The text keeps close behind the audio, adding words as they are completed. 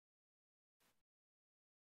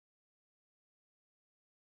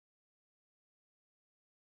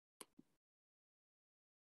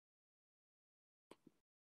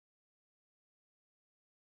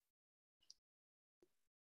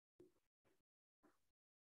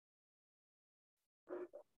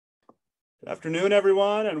Good afternoon,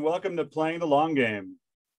 everyone, and welcome to Playing the Long Game.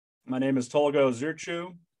 My name is Tolga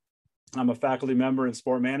Ozirchu. I'm a faculty member in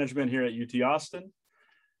sport management here at UT Austin.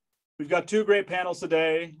 We've got two great panels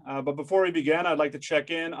today, but before we begin, I'd like to check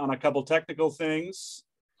in on a couple technical things.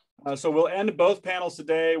 So we'll end both panels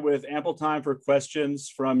today with ample time for questions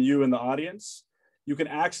from you in the audience. You can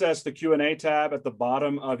access the Q&A tab at the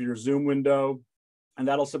bottom of your Zoom window, and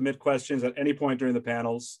that'll submit questions at any point during the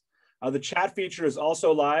panels. The chat feature is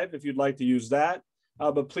also live if you'd like to use that,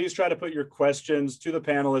 but please try to put your questions to the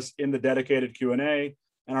panelists in the dedicated Q&A,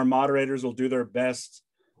 and our moderators will do their best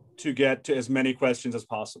to get to as many questions as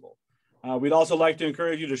possible. We'd also like to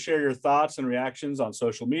encourage you to share your thoughts and reactions on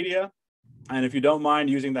social media. And if you don't mind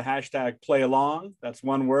using the hashtag #PlayAlong, that's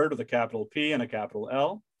one word with a capital P and a capital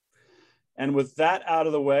L. And with that out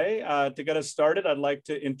of the way, to get us started, I'd like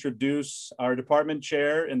to introduce our department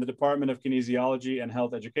chair in the Department of Kinesiology and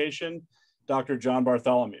Health Education, Dr. John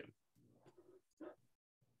Bartholomew.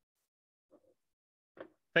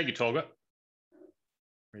 Thank you, Tolga.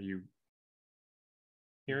 Are you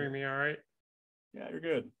hearing me all right? Yeah, you're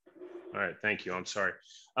good. All right, thank you. I'm sorry.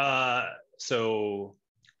 So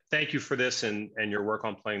thank you for this and your work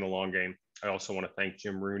on Playing the Long Game. I also want to thank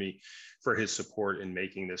Jim Rooney for his support in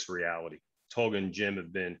making this reality. Tolga and Jim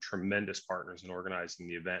have been tremendous partners in organizing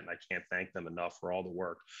the event, and I can't thank them enough for all the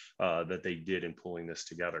work that they did in pulling this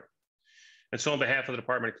together. And so on behalf of the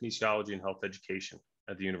Department of Kinesiology and Health Education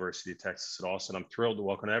at the University of Texas at Austin, I'm thrilled to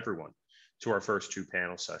welcome everyone to our first two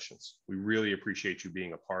panel sessions. We really appreciate you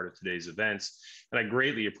being a part of today's events, and I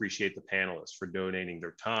greatly appreciate the panelists for donating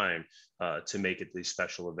their time to make it the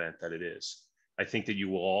special event that it is. I think that you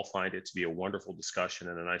will all find it to be a wonderful discussion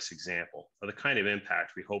and a nice example of the kind of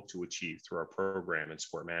impact we hope to achieve through our program in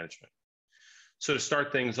sport management. So to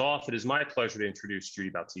start things off, it is my pleasure to introduce Judy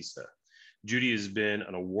Battista. Judy has been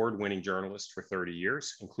an award-winning journalist for 30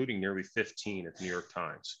 years, including nearly 15 at the New York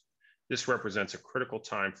Times. This represents a critical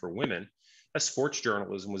time for women, as sports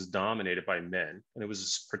journalism was dominated by men, and it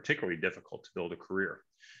was particularly difficult to build a career.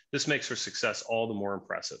 This makes her success all the more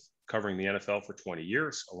impressive, covering the NFL for 20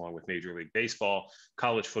 years, along with Major League Baseball,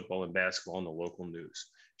 college football, and basketball in the local news.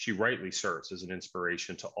 She rightly serves as an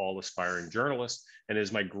inspiration to all aspiring journalists, and it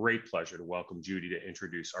is my great pleasure to welcome Judy to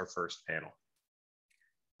introduce our first panel.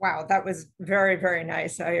 Wow, that was very, very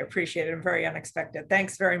nice. I appreciate it and very unexpected.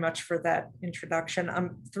 Thanks very much for that introduction.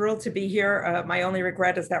 I'm thrilled to be here. My only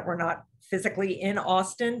regret is that we're not physically in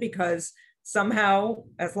Austin, because somehow,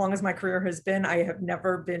 as long as my career has been, I have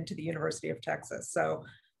never been to the University of Texas. So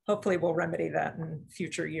hopefully we'll remedy that in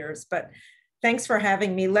future years. But thanks for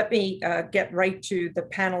having me. Let me get right to the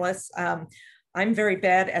panelists. I'm very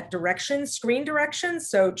bad at directions, screen directions,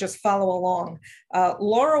 so just follow along.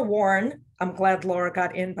 Laura Warren, I'm glad Laura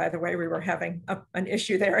got in, by the way, we were having an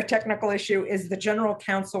issue there, a technical issue, is the general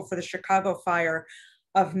counsel for the Chicago Fire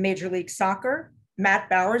of Major League Soccer. Matt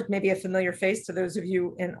Bowers, maybe a familiar face to those of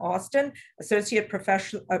you in Austin, Associate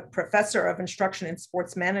Professor of Instruction in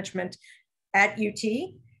Sports Management at UT.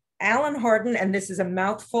 Alan Hardin, and this is a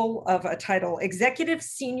mouthful of a title, Executive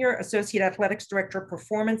Senior Associate Athletics Director,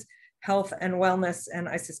 Performance, Health and Wellness. And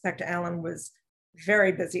I suspect Alan was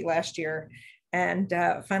very busy last year. And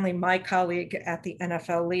finally, my colleague at the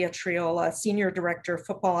NFL, Leah Triola, Senior Director,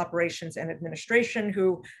 Football Operations and Administration,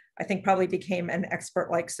 who I think probably became an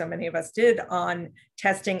expert, like so many of us did, on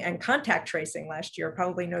testing and contact tracing last year,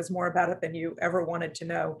 probably knows more about it than you ever wanted to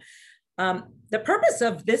know. The purpose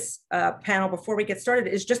of this panel, before we get started,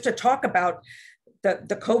 is just to talk about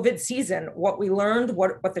the COVID season, what we learned,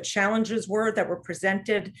 what the challenges were that were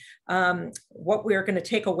presented, what we're going to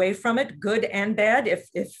take away from it, good and bad,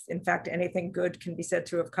 if in fact anything good can be said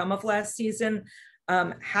to have come of last season,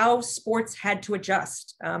 how sports had to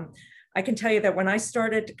adjust. I can tell you that when I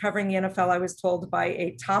started covering the NFL, I was told by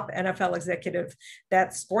a top NFL executive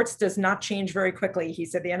that sports does not change very quickly. He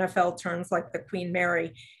said the NFL turns like the Queen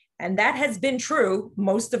Mary. And that has been true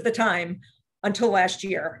most of the time until last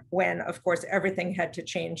year, when, of course, everything had to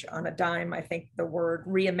change on a dime. I think the word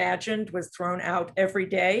reimagined was thrown out every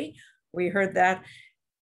day. We heard that.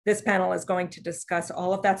 This panel is going to discuss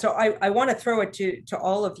all of that. So I want to throw it to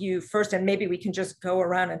all of you first, and maybe we can just go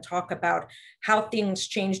around and talk about how things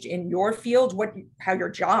changed in your field, how your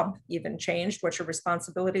job even changed, what your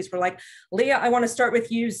responsibilities were like. Leah, I want to start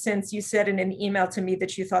with you, since you said in an email to me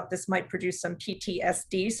that you thought this might produce some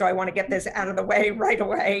PTSD. So I want to get this out of the way right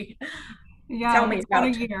away. Yeah, Tell me about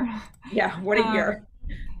what a year. Yeah, what a year.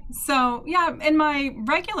 So yeah, in my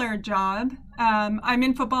regular job, I'm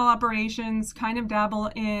in football operations, kind of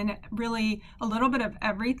dabble in really a little bit of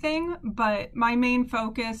everything, but my main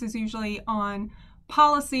focus is usually on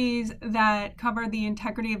policies that cover the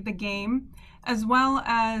integrity of the game, as well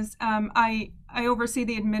as I oversee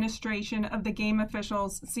the administration of the game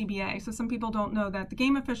officials CBA. So some people don't know that the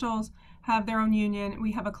game officials have their own union.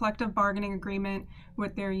 We have a collective bargaining agreement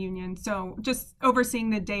with their union. So just overseeing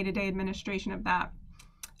the day-to-day administration of that.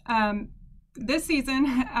 This season,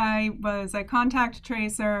 I was a contact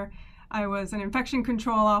tracer. I was an infection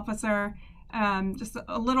control officer, just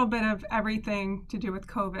a little bit of everything to do with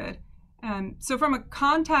COVID. So from a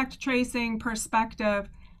contact tracing perspective,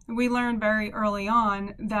 we learned very early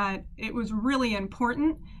on that it was really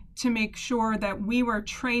important to make sure that we were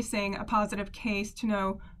tracing a positive case to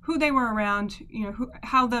know who they were around,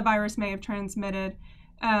 how the virus may have transmitted.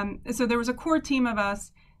 So there was a core team of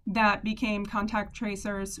us that became contact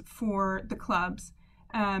tracers for the clubs.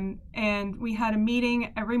 And we had a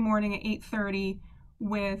meeting every morning at 8:30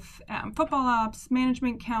 with football ops,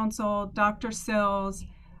 management council, Dr. Sills,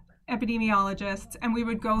 epidemiologists, and we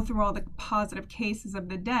would go through all the positive cases of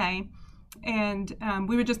the day. And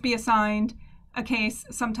we would just be assigned a case,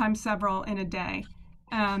 sometimes several in a day,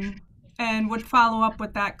 and would follow up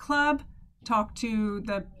with that club, talk to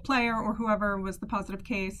the player or whoever was the positive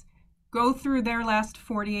case, go through their last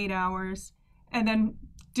 48 hours, and then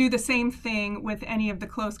do the same thing with any of the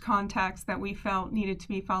close contacts that we felt needed to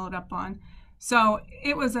be followed up on. So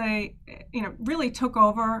it was really took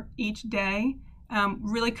over each day.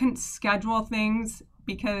 Really couldn't schedule things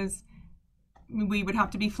because we would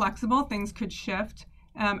have to be flexible. Things could shift.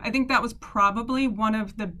 I think that was probably one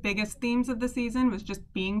of the biggest themes of the season, was just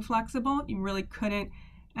being flexible. You really couldn't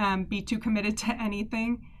be too committed to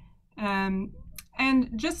anything. And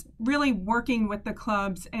just really working with the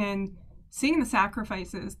clubs and seeing the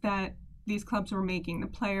sacrifices that these clubs were making, the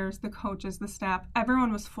players, the coaches, the staff,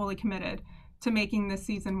 everyone was fully committed to making this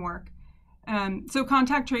season work. So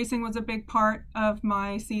contact tracing was a big part of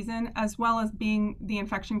my season, as well as being the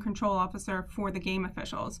infection control officer for the game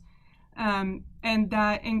officials. And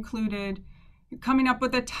that included coming up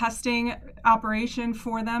with a testing operation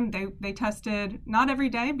for them. They tested not every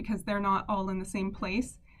day because they're not all in the same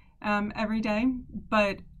place every day,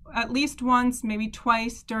 but at least once, maybe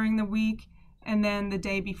twice during the week, and then the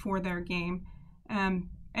day before their game. And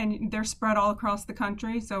they're spread all across the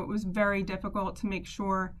country, so it was very difficult to make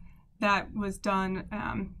sure that was done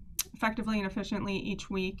effectively and efficiently each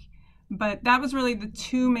week. But that was really the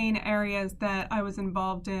two main areas that I was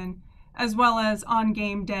involved in, as well as on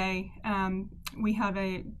game day. We have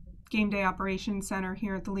a game day operations center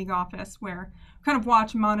here at the league office where we kind of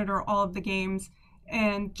watch, monitor all of the games,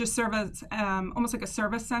 and just serve as almost like a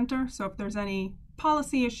service center. So if there's any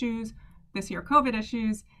policy issues, this year COVID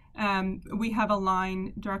issues, we have a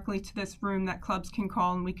line directly to this room that clubs can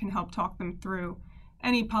call, and we can help talk them through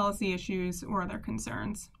any policy issues or other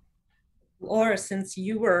concerns. Laura, since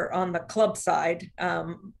you were on the club side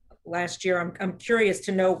last year, I'm curious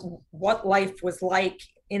to know what life was like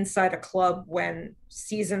inside a club when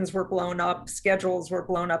seasons were blown up, schedules were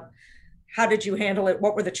blown up. How did you handle it?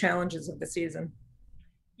 What were the challenges of the season?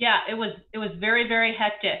 Yeah, it was very, very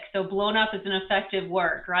hectic. So blown up is an effective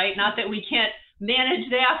word, right? Not that we can't manage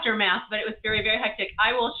the aftermath, but it was very, very hectic.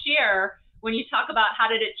 I will share, when you talk about how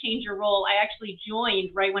did it change your role, I actually joined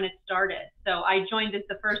right when it started. So I joined as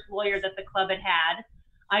the first lawyer that the club had.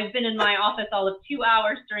 I've been in my office all of 2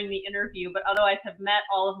 hours during the interview, but otherwise have met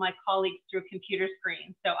all of my colleagues through computer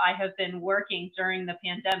screens. So I have been working during the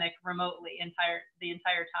pandemic remotely the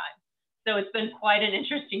entire time. So it's been quite an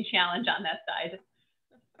interesting challenge on that side.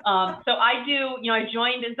 So I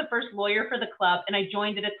joined as the first lawyer for the club, and I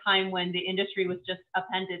joined at a time when the industry was just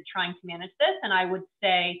upended trying to manage this. And I would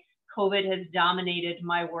say COVID has dominated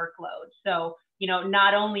my workload. So,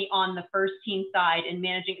 not only on the first team side and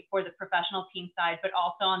managing it for the professional team side, but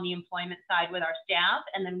also on the employment side with our staff.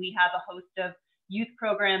 And then we have a host of youth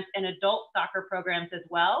programs and adult soccer programs as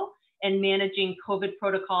well, and managing COVID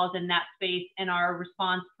protocols in that space and our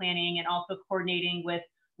response planning, and also coordinating with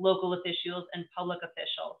local officials and public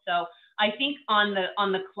officials. So I think on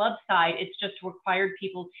the club side, it's just required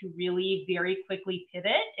people to really very quickly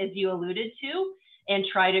pivot, as you alluded to, and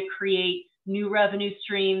try to create new revenue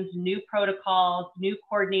streams, new protocols, new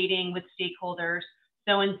coordinating with stakeholders.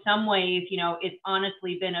 So in some ways, it's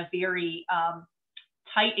honestly been a very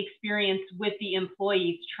tight experience with the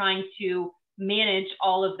employees trying to manage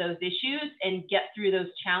all of those issues and get through those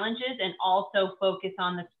challenges, and also focus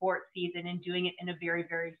on the sports season and doing it in a very,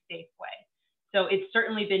 very safe way. So it's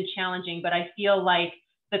certainly been challenging, but I feel like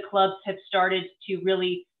the clubs have started to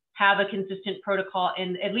really have a consistent protocol,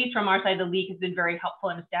 and at least from our side, the league has been very helpful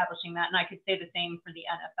in establishing that. And I could say the same for the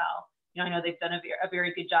NFL. I know they've done a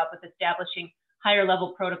very good job with establishing higher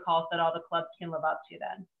level protocols that all the clubs can live up to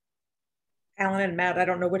then. Alan and Matt, I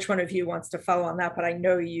don't know which one of you wants to follow on that, but I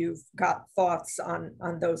know you've got thoughts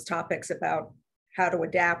on those topics about how to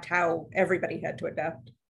adapt, how everybody had to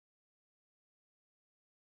adapt.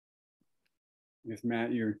 Yes,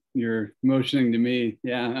 Matt, you're motioning to me.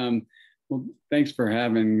 Yeah. Well, thanks for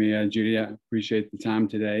having me, Judy. I appreciate the time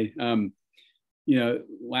today.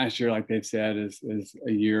 Last year, like they've said, is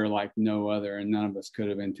a year like no other, and none of us could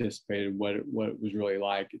have anticipated what it was really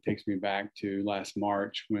like. It takes me back to last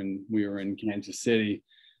March when we were in Kansas City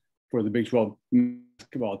for the Big 12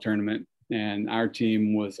 basketball tournament, and our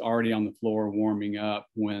team was already on the floor warming up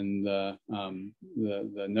when the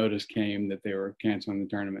notice came that they were canceling the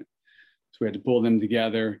tournament. So we had to pull them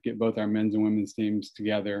together, get both our men's and women's teams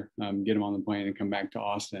together, get them on the plane and come back to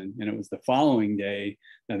Austin. And it was the following day,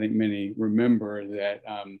 I think many remember, that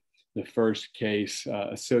the first case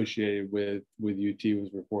associated with UT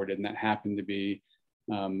was reported. And that happened to be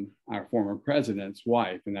our former president's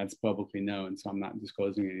wife. And that's publicly known. So I'm not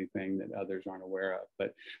disclosing anything that others aren't aware of.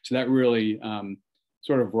 But so that really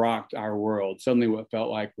sort of rocked our world. Suddenly what felt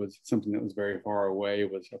like was something that was very far away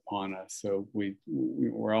was upon us. So we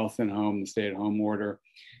were all sent home, the stay-at-home order,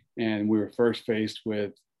 and we were first faced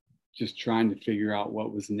with just trying to figure out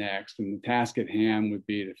what was next. And the task at hand would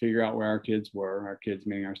be to figure out where our kids were, our kids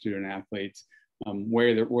meaning our student athletes,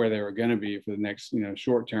 where they were going to be for the next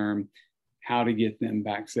short term, how to get them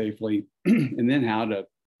back safely, and then how to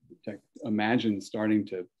imagine starting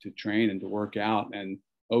to train and to work out. And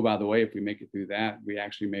oh, by the way, if we make it through that, we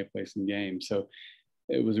actually may play some games. So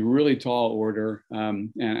it was a really tall order.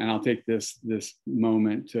 And I'll take this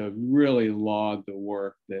moment to really laud the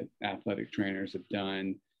work that athletic trainers have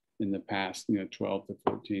done in the past 12 to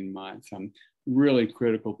 14 months. Really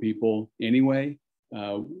critical people anyway.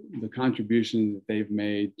 The contributions that they've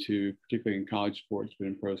made to, particularly in college sports, but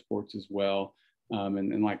in pro sports as well.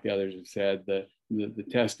 And like the others have said, the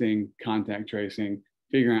testing, contact tracing,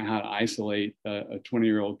 figuring out how to isolate a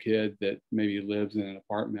 20-year-old kid that maybe lives in an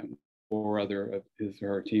apartment with 4 other of his or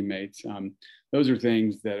her teammates. Those are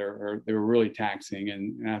things that they were really taxing,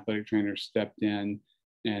 and athletic trainers stepped in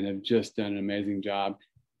and have just done an amazing job.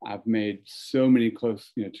 I've made so many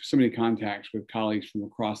so many contacts with colleagues from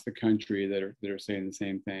across the country that are saying the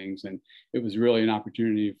same things. And it was really an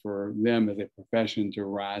opportunity for them as a profession to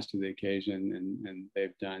rise to the occasion, and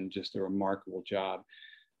they've done just a remarkable job.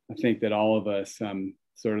 I think that all of us,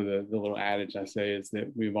 sort of the little adage I say is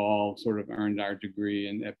that we've all sort of earned our degree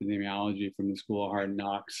in epidemiology from the School of Hard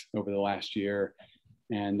Knocks over the last year.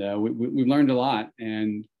 And we've learned a lot,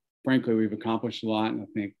 and frankly, we've accomplished a lot. And I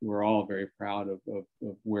think we're all very proud of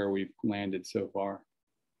where we've landed so far.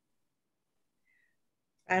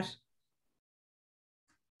 Ash?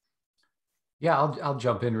 Yeah, I'll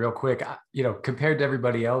jump in real quick. Compared to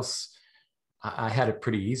everybody else, I had it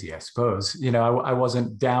pretty easy, I suppose. I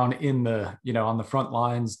wasn't down in on the front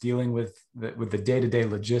lines dealing with the day-to-day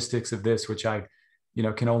logistics of this, which I,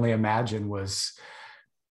 can only imagine was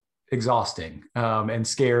exhausting and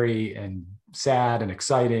scary and sad and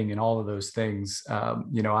exciting and all of those things.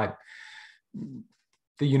 The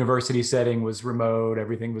university setting was remote.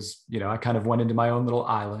 Everything was, I kind of went into my own little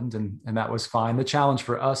island, and that was fine. The challenge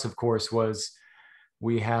for us, of course, was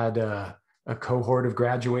we had a cohort of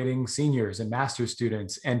graduating seniors and master's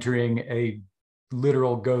students entering a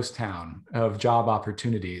literal ghost town of job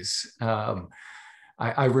opportunities.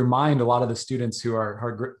 I remind a lot of the students who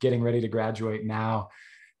are getting ready to graduate now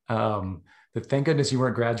that thank goodness you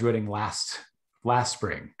weren't graduating last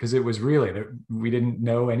spring, because it was really, we didn't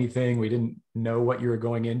know anything. We didn't know what you were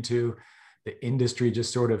going into. The industry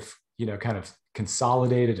just sort of, kind of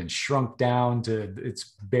consolidated and shrunk down to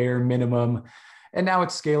its bare minimum. And now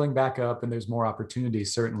it's scaling back up, and there's more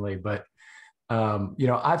opportunities, certainly. But,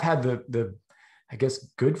 I've had the I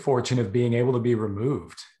guess, good fortune of being able to be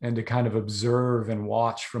removed and to kind of observe and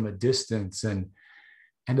watch from a distance, and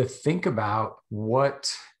to think about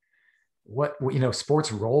what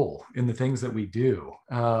sports role in the things that we do,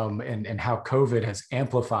 and how COVID has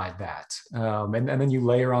amplified that. And then you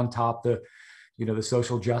layer on top the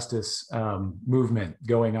social justice movement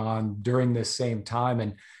going on during this same time.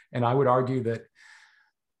 And I would argue that,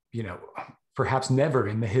 perhaps never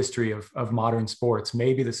in the history of modern sports,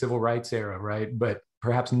 maybe the civil rights era, right? But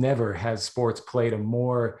perhaps never has sports played a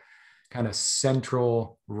more kind of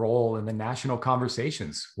central role in the national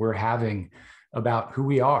conversations we're having about who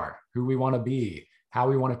we are, who we want to be, how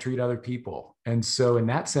we want to treat other people. And so in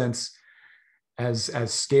that sense, as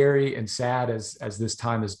scary and sad as this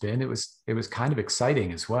time has been, it was kind of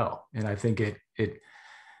exciting as well. And I think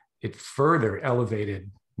it further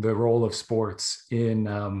elevated the role of sports in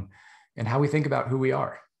how we think about who we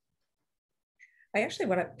are. I actually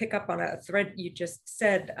want to pick up on a thread you just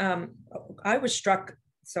said. I was struck,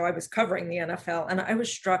 so I was covering the NFL, and I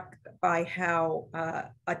was struck by how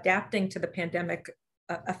adapting to the pandemic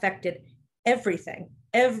affected everything.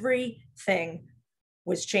 Everything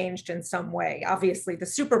was changed in some way. Obviously, the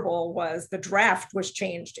Super Bowl was, the draft was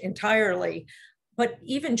changed entirely, but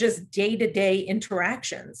even just day-to-day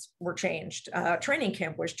interactions were changed. Training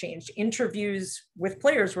camp was changed. Interviews with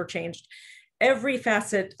players were changed. Every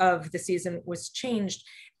facet of the season was changed.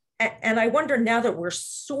 And I wonder, now that we're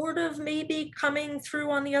sort of maybe coming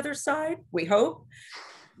through on the other side, we hope,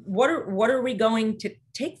 what are we going to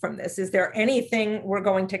take from this? Is there anything we're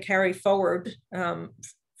going to carry forward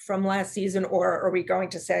from last season, or are we going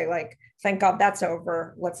to say, like, thank God that's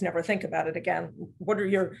over, let's never think about it again? What are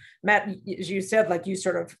your, Matt, as you said, like, you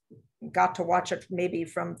sort of got to watch it maybe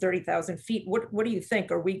from 30,000 feet. What do you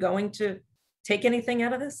think? Are we going to take anything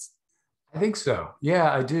out of this? I think so.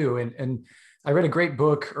 Yeah, I do. And I read a great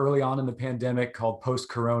book early on in the pandemic called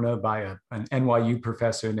Post-Corona by an NYU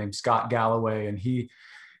professor named Scott Galloway. And he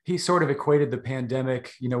sort of equated the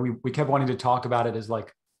pandemic, we kept wanting to talk about it as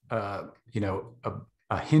like,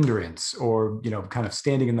 a hindrance, or, kind of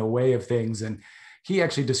standing in the way of things. And he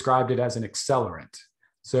actually described it as an accelerant.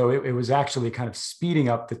 So it was actually kind of speeding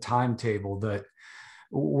up the timetable that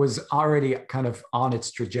was already kind of on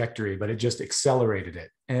its trajectory, but it just accelerated it.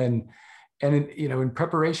 And in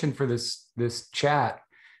preparation for this chat,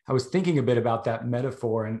 I was thinking a bit about that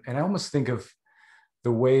metaphor, and I almost think of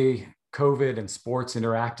the way COVID and sports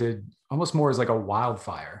interacted almost more as like a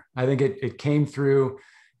wildfire. I think it came through,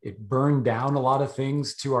 it burned down a lot of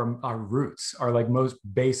things to our roots, our like most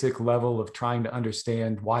basic level of trying to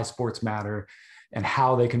understand why sports matter and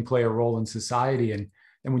how they can play a role in society. And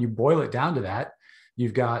when you boil it down to that,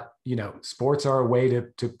 you've got, sports are a way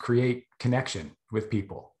to create connection with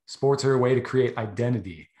people. Sports are a way to create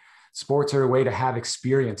identity. Sports are a way to have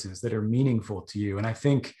experiences that are meaningful to you. And I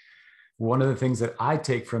think one of the things that I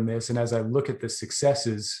take from this, and as I look at the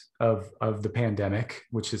successes of the pandemic,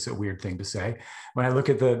 which is a weird thing to say, when I look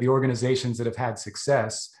at the organizations that have had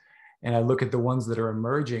success, and I look at the ones that are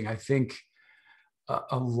emerging, I think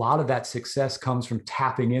a lot of that success comes from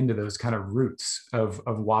tapping into those kind of roots of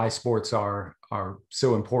why sports are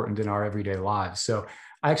so important in our everyday lives. So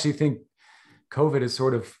I actually think COVID has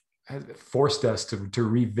sort of forced us to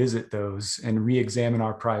revisit those and re-examine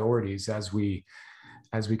our priorities as we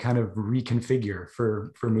kind of reconfigure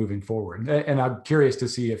for moving forward. And I'm curious to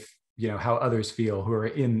see if, how others feel who are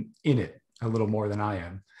in it a little more than I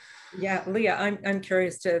am. Yeah, Leah, I'm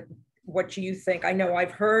curious to what you think. I know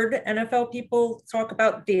I've heard NFL people talk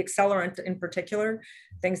about the accelerant in particular,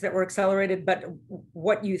 things that were accelerated, but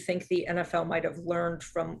what you think the NFL might have learned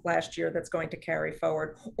from last year that's going to carry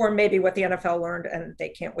forward, or maybe what the NFL learned and they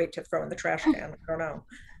can't wait to throw in the trash can. I don't know.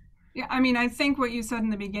 Yeah, I mean, I think what you said in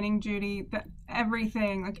the beginning, Judy, that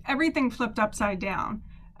everything flipped upside down.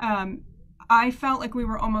 I felt like we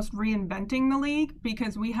were almost reinventing the league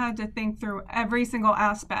because we had to think through every single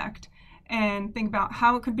aspect and think about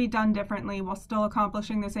how it could be done differently while still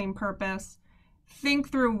accomplishing the same purpose. Think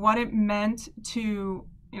through what it meant to,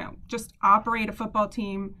 just operate a football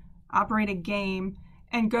team, operate a game,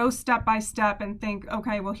 and go step by step and think,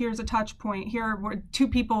 okay, well, here's a touch point. Here, where two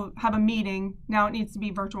people have a meeting. Now it needs to be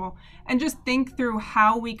virtual. And just think through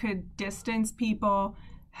how we could distance people,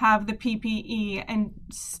 have the PPE, and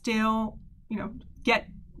still,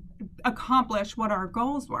 accomplish what our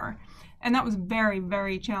goals were. And that was very,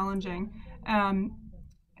 very challenging.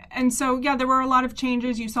 And so, yeah, there were a lot of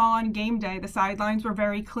changes you saw on game day. The sidelines were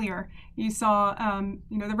very clear. You saw,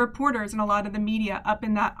 the reporters and a lot of the media up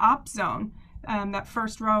in that op zone, that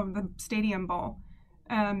first row of the Stadium Bowl.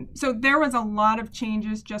 So there was a lot of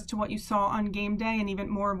changes just to what you saw on game day, and even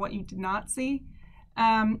more what you did not see.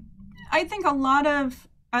 I think a lot of,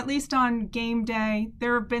 at least on game day,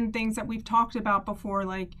 there have been things that we've talked about before,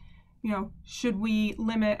 like, should we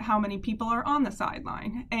limit how many people are on the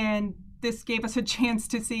sideline? And this gave us a chance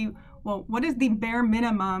to see, well, what is the bare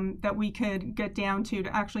minimum that we could get down to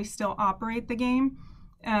actually still operate the game?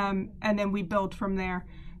 And then we build from there.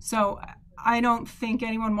 So I don't think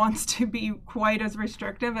anyone wants to be quite as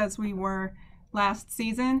restrictive as we were last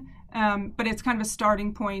season, but it's kind of a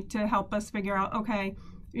starting point to help us figure out, okay,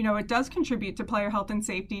 it does contribute to player health and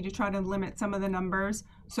safety to try to limit some of the numbers.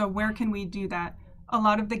 So where can we do that? A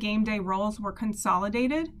lot of the game day roles were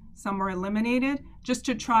consolidated. Some were eliminated, just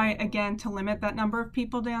to try, again, to limit that number of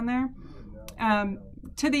people down there.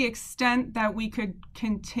 To the extent that we could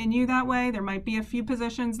continue that way, there might be a few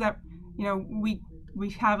positions that, we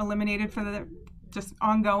have eliminated for the just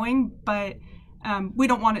ongoing, but we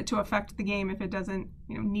don't want it to affect the game if it doesn't,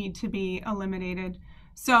 need to be eliminated.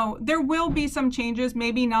 So there will be some changes,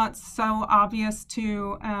 maybe not so obvious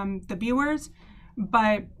to the viewers,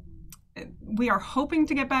 but we are hoping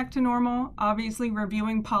to get back to normal, obviously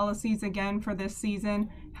reviewing policies again for this season,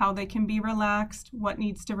 how they can be relaxed, what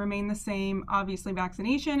needs to remain the same. Obviously,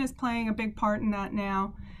 vaccination is playing a big part in that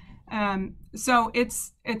now. So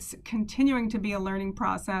it's continuing to be a learning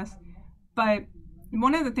process. But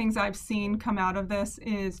one of the things I've seen come out of this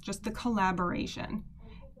is just the collaboration.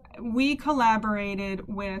 We collaborated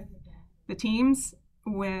with the teams,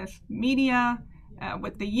 with media,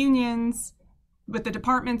 with the unions, with the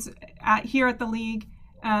departments here at the league.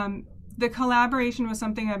 The collaboration was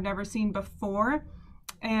something I've never seen before.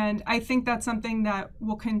 And I think that's something that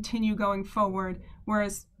will continue going forward.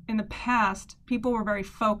 Whereas in the past, people were very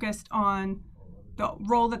focused on the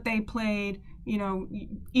role that they played. You know,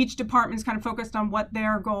 each department is kind of focused on what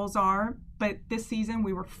their goals are. But this season,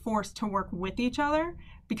 we were forced to work with each other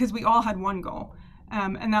because we all had one goal.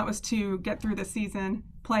 And that was to get through the season,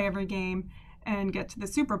 play every game, and get to the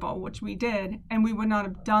Super Bowl, which we did. And we would not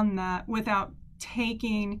have done that without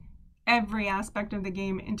taking every aspect of the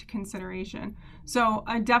game into consideration. So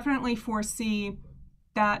I definitely foresee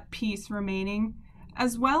that piece remaining,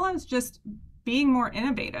 as well as just being more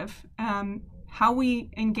innovative, how we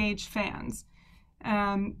engage fans.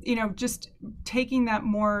 You know, just taking that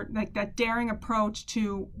more, like that daring approach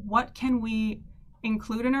to what can we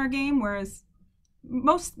include in our game, whereas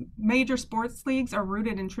most major sports leagues are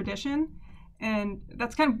rooted in tradition. And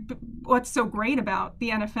that's kind of what's so great about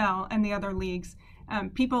the NFL and the other leagues.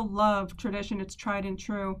 People love tradition, it's tried and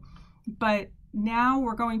true. But now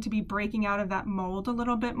we're going to be breaking out of that mold a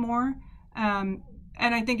little bit more. And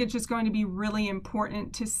I think it's just going to be really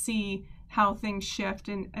important to see how things shift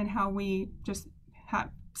and how we just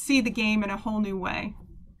see the game in a whole new way.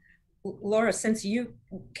 Laura, since you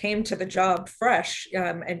came to the job fresh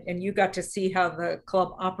and you got to see how the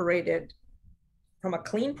club operated from a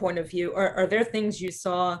clean point of view, are there things you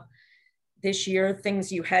saw this year,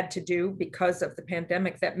 things you had to do because of the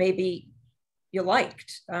pandemic that maybe you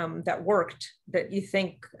liked, that worked, that you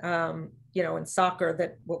think, you know, in soccer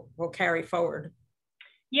that will carry forward?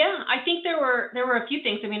 Yeah, I think there were a few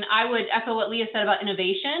things. I mean, I would echo what Leah said about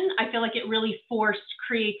innovation. I feel like it really forced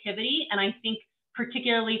creativity. And I think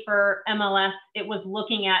particularly for MLS, it was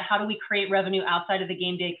looking at how do we create revenue outside of the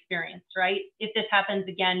game day experience, right? If this happens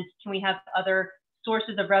again, can we have other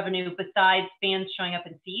sources of revenue besides fans showing up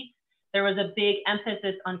in seats? There was a big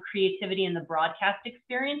emphasis on creativity in the broadcast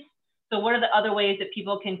experience. So what are the other ways that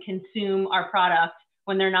people can consume our product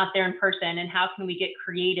when they're not there in person? And how can we get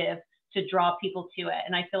creative to draw people to it?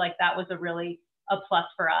 And I feel like that was a plus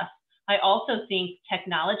for us. I also think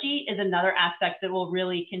technology is another aspect that will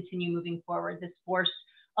really continue moving forward. This forced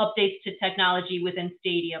updates to technology within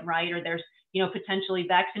stadium, right? Or there's, you know, potentially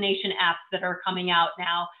vaccination apps that are coming out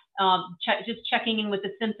now. Just checking in with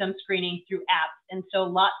the symptom screening through apps. And so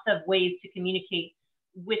lots of ways to communicate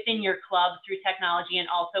within your club through technology and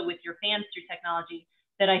also with your fans through technology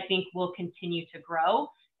that I think will continue to grow.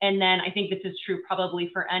 And then I think this is true probably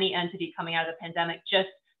for any entity coming out of the pandemic, just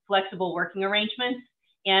flexible working arrangements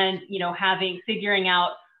and, you know, figuring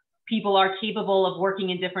out people are capable of working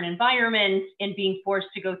in different environments and being forced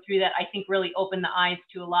to go through that, I think really opened the eyes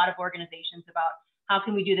to a lot of organizations about how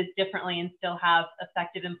can we do this differently and still have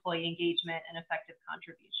effective employee engagement and effective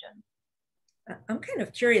contribution. I'm kind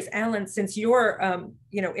of curious, Alan, since you're,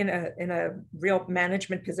 you know, in a real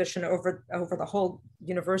management position over the whole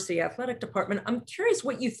university athletic department, I'm curious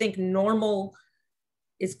what you think normal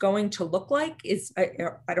is going to look like.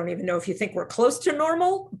 I don't even know if you think we're close to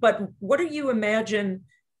normal, but what do you imagine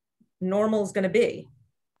normal is going to be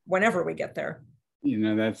whenever we get there? You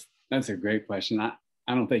know, that's a great question. I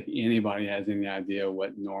don't think anybody has any idea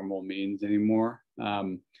what normal means anymore.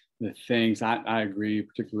 The things I agree,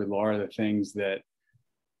 particularly with Laura, the things that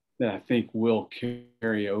I think will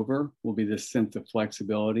carry over will be this sense of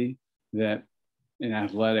flexibility that in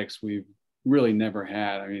athletics we've really never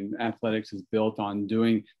had. I mean, athletics is built on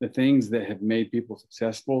doing the things that have made people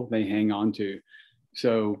successful, they hang on to.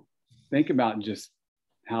 So think about just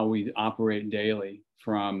how we operate daily,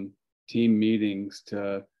 from team meetings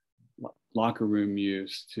to locker room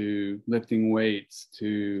use to lifting weights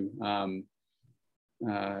to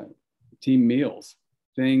team meals,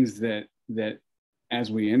 things that as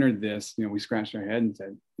we entered this, you know, we scratched our head and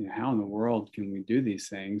said, you know, how in the world can we do these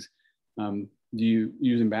things? Do you,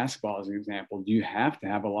 using basketball as an example, do you have to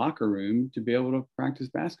have a locker room to be able to practice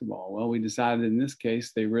basketball? Well, we decided in this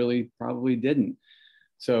case, they really probably didn't.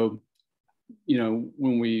 So, you know,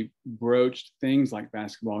 when we broached things like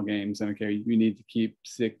basketball games, and okay, you need to keep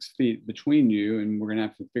 6 feet between you, and we're going to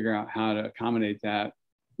have to figure out how to accommodate that,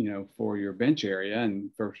 for your bench area, and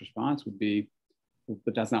first response would be,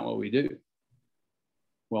 but that's not what we do.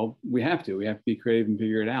 Well, we have to be creative and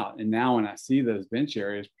figure it out. And now when I see those bench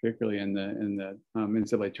areas, particularly in the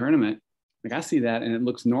NCAA tournament, like I see that and it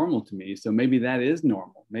looks normal to me. So maybe that is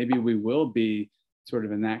normal. Maybe we will be sort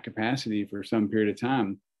of in that capacity for some period of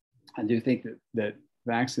time. I do think that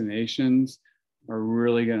vaccinations are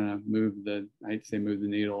really going to move I hate to say move the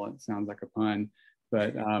needle. It sounds like a pun,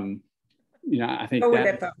 but I think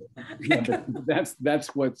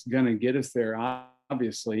that's what's going to get us there,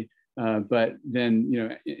 obviously. But then,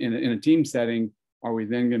 in a team setting, are we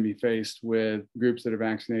then going to be faced with groups that are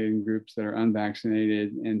vaccinated and groups that are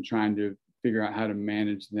unvaccinated, and trying to figure out how to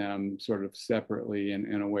manage them sort of separately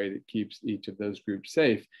in a way that keeps each of those groups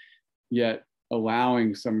safe, yet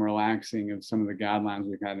allowing some relaxing of some of the guidelines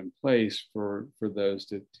we've had in place for those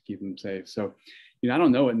to keep them safe. So, I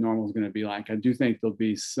don't know what normal is going to be like. I do think there'll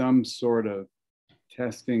be some sort of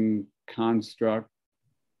testing construct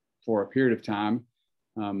for a period of time.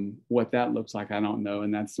 What that looks like, I don't know.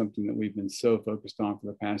 And that's something that we've been so focused on for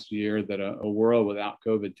the past year, that a world without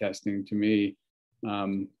COVID testing, to me,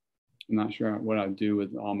 I'm not sure what I'd do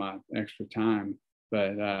with all my extra time.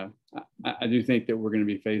 But I do think that we're going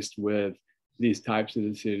to be faced with these types of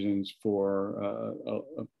decisions for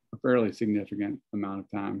a fairly significant amount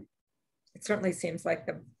of time. It certainly seems like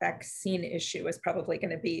the vaccine issue is probably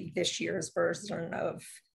going to be this year's version of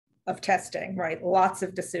testing, right? Lots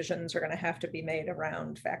of decisions are going to have to be made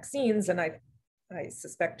around vaccines. And I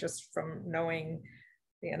suspect, just from knowing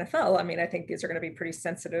the NFL, I think these are going to be pretty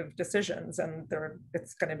sensitive decisions, and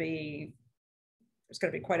there's going to be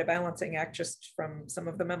quite a balancing act just from some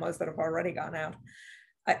of the memos that have already gone out.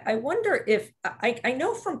 I wonder if, I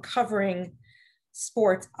know from covering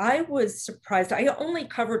sports, I was surprised. I only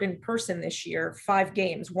covered in person this year 5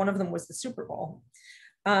 games. One of them was the Super Bowl,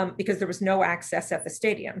 because there was no access at the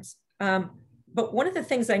stadiums. But one of the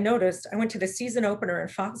things I noticed, I went to the season opener in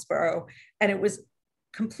Foxborough, and it was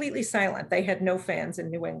completely silent. They had no fans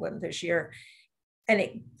in New England this year.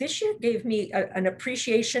 And this year gave me an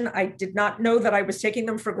appreciation. I did not know that I was taking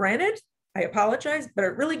them for granted. I apologize, but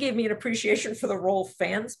it really gave me an appreciation for the role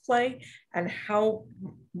fans play and how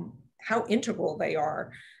integral they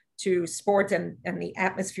are to sports and the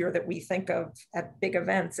atmosphere that we think of at big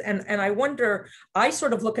events. And I wonder, I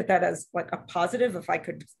sort of look at that as like a positive. If I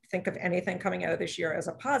could think of anything coming out of this year as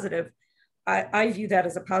a positive, I view that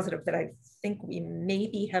as a positive, that I think we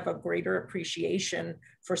maybe have a greater appreciation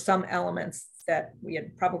for some elements that we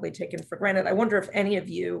had probably taken for granted. I wonder if any of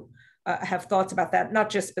you have thoughts about that, not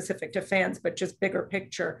just specific to fans, but just bigger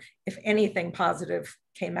picture, if anything positive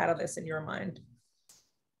came out of this in your mind.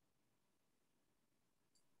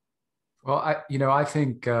 Well, I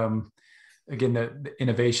think, again, the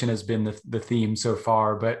innovation has been the theme so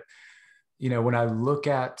far, but, when I look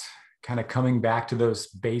at kind of coming back to those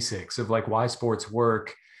basics of like why sports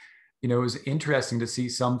work, it was interesting to see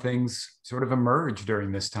some things sort of emerge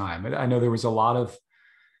during this time. I know there was a lot of,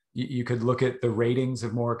 you could look at the ratings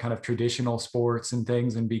of more kind of traditional sports and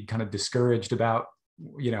things and be kind of discouraged about,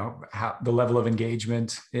 how the level of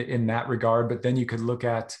engagement in that regard. But then you could look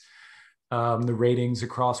at the ratings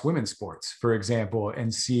across women's sports, for example,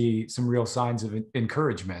 and see some real signs of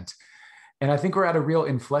encouragement. And I think we're at a real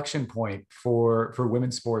inflection point for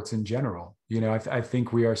women's sports in general. I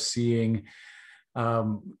think we are seeing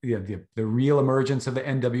the real emergence of the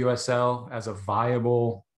NWSL as a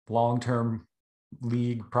viable long-term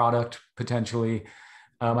league product, potentially.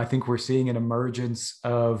 I think we're seeing an emergence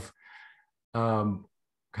of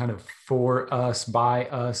kind of for us, by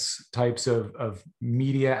us types of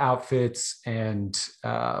media outfits and,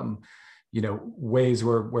 ways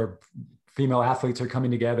where female athletes are coming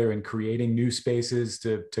together and creating new spaces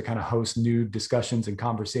to kind of host new discussions and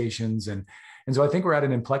conversations. And so I think we're at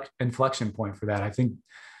an inflection point for that. I think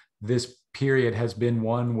this period has been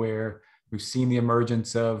one where we've seen the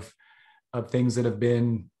emergence of things that have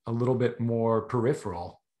been a little bit more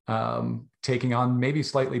peripheral, taking on maybe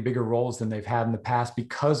slightly bigger roles than they've had in the past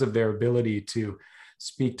because of their ability to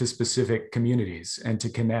speak to specific communities and to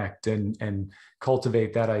connect and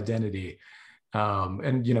cultivate that identity.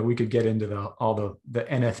 And we could get into all the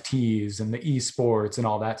NFTs and the esports and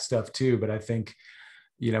all that stuff too. But I think,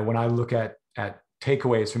 when I look at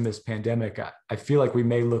takeaways from this pandemic, I feel like we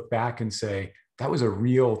may look back and say that was a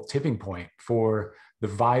real tipping point for the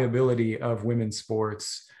viability of women's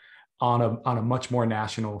sports on a much more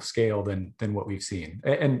national scale than what we've seen.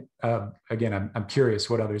 And again, I'm curious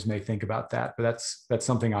what others may think about that, but that's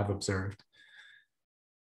something I've observed.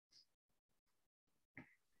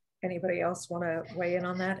 Anybody else want to weigh in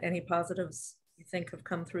on that? Any positives you think have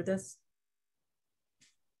come through this?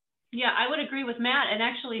 Yeah, I would agree with Matt. And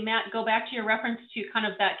actually, Matt, go back to your reference to kind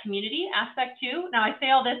of that community aspect too. Now, I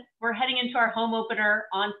say all this, we're heading into our home opener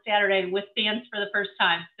on Saturday with fans for the first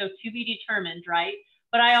time. So to be determined, right?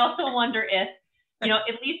 But I also wonder if, you know,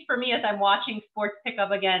 at least for me, as I'm watching sports pick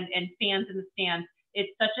up again and fans in the stands,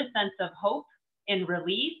 it's such a sense of hope and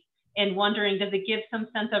relief and wondering, does it give some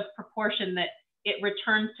sense of proportion that it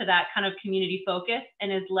returns to that kind of community focus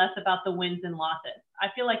and is less about the wins and losses? I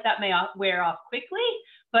feel like that may wear off quickly,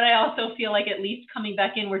 but I also feel like at least coming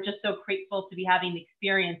back in, we're just so grateful to be having the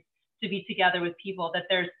experience to be together with people, that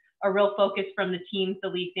there's a real focus from the teams, the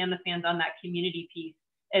leagues, and the fans on that community piece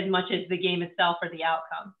as much as the game itself or the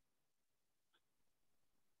outcome.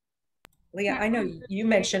 Leah, I know you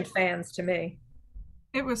mentioned fans to me.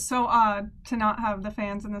 It was so odd to not have the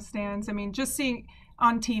fans in the stands. I mean, just seeing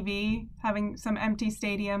on TV, having some empty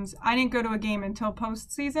stadiums. I didn't go to a game until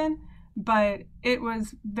postseason, but it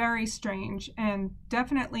was very strange and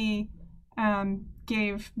definitely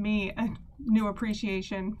gave me a new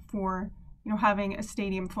appreciation for, you know, having a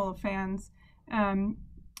stadium full of fans. And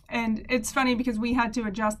it's funny because we had to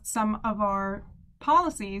adjust some of our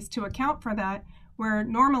policies to account for that, where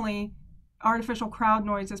normally artificial crowd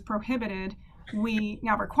noise is prohibited. We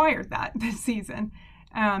now required that this season,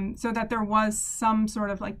 so that there was some sort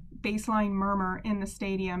of like baseline murmur in the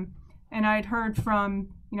stadium. And I'd heard from,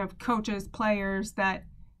 you know, coaches, players, that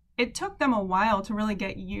it took them a while to really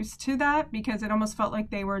get used to that, because it almost felt like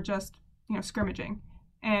they were just, you know, scrimmaging.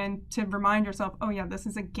 And to remind yourself, oh yeah, this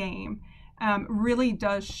is a game, really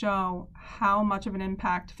does show how much of an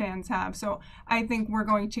impact fans have. So I think we're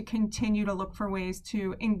going to continue to look for ways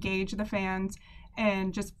to engage the fans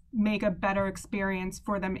and just make a better experience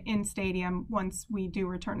for them in stadium once we do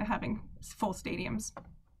return to having full stadiums.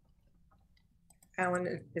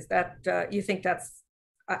 Alan, is that, you think that's,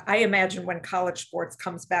 I imagine when college sports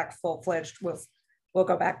comes back full-fledged, we'll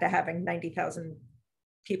go back to having 90,000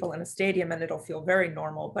 people in a stadium and it'll feel very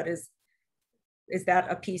normal, but is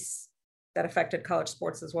that a piece that affected college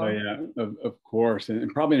sports as well? Oh, yeah, of course,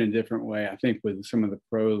 and probably in a different way. I think with some of the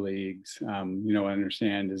pro leagues, you know, I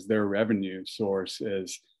understand is their revenue source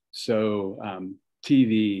is so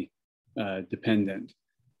TV dependent.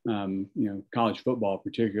 You know, college football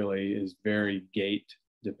particularly is very gate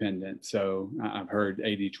dependent. So I've heard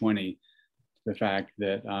 80-20, the fact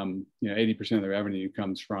that you know, 80% of the revenue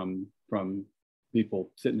comes from people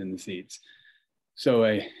sitting in the seats. So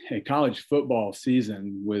a college football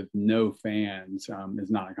season with no fans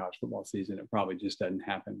is not a college football season. It probably just doesn't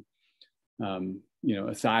happen. You know,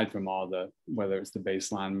 aside from all the, whether it's the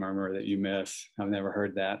baseline murmur that you miss, I've never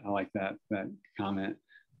heard that. I like that comment.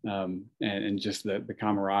 And just the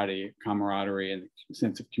camaraderie and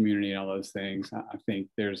sense of community and all those things. I think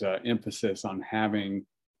there's an emphasis on having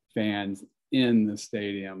fans in the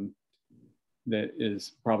stadium that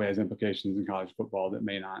is probably has implications in college football that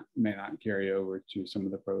may not carry over to some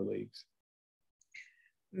of the pro leagues.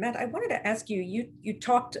 Matt, I wanted to ask you, you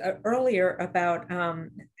talked earlier about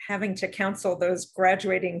having to counsel those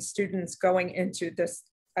graduating students going into this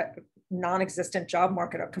non-existent job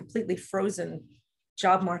market, a completely frozen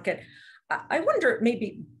job market. I wonder,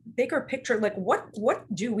 maybe bigger picture, like what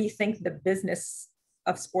do we think the business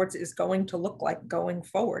of sports is going to look like going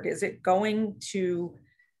forward? Is it going to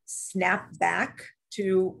snap back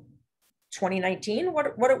to 2019,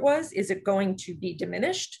 what it was? Is it going to be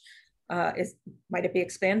diminished? Might it be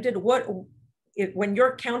expanded? When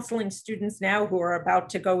you're counseling students now who are about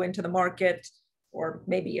to go into the market, or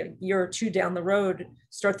maybe a year or two down the road,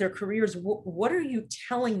 start their careers, what are you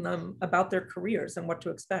telling them about their careers and what to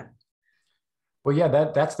expect? Well, yeah,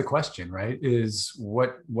 that's the question, right? Is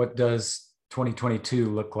what does 2022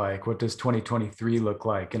 look like? What does 2023 look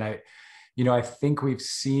like? And I think we've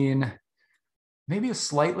seen maybe a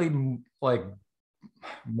slightly like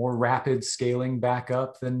more rapid scaling back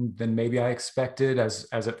up than maybe I expected, as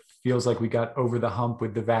it feels like we got over the hump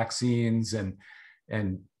with the vaccines and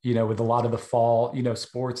you know, with a lot of the fall, you know,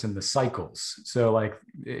 sports and the cycles. So like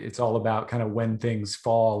it's all about kind of when things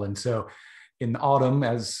fall. And so in the autumn,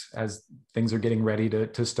 as things are getting ready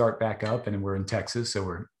to start back up, and we're in Texas, so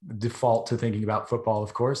we're default to thinking about football,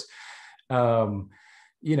 of course.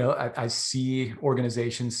 You know, I see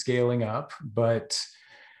organizations scaling up, but,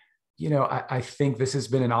 you know, I think this has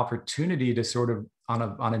been an opportunity to sort of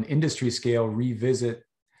on an industry scale revisit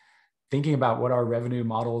thinking about what our revenue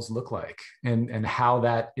models look like and how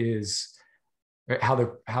that is, how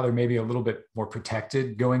they're maybe a little bit more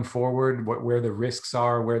protected going forward, where the risks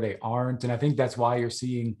are, where they aren't. And I think that's why you're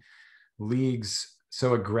seeing leagues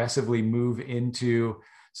so aggressively move into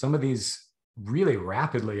some of these really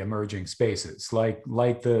rapidly emerging spaces, like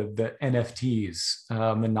the NFTs,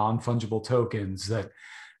 the non-fungible tokens that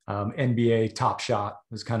NBA Top Shot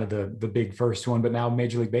was kind of the big first one, but now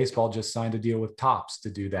Major League Baseball just signed a deal with Topps to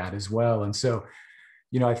do that as well. And so,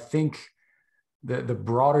 I think the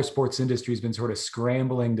broader sports industry has been sort of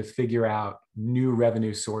scrambling to figure out new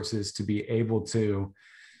revenue sources to be able to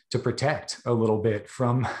protect a little bit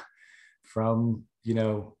from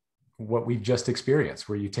what we've just experienced,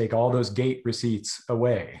 where you take all those gate receipts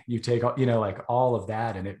away, you take like all of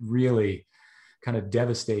that, and it really kind of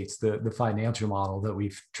devastates the financial model that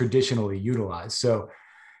we've traditionally utilized. So,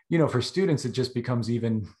 for students, it just becomes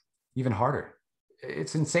even harder.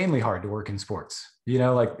 It's insanely hard to work in sports,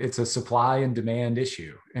 like it's a supply and demand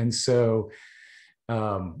issue. And so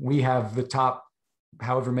we have the top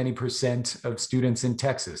however many percent of students in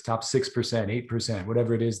Texas, top 6%, 8%,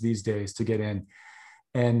 whatever it is these days to get in.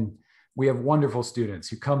 And we have wonderful students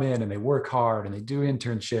who come in and they work hard and they do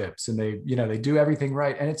internships and they do everything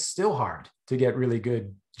right. And it's still hard to get really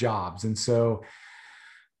good jobs. And so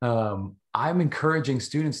I'm encouraging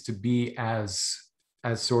students to be as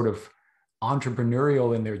sort of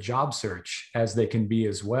entrepreneurial in their job search as they can be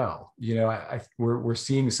as well. We're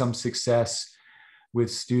seeing some success with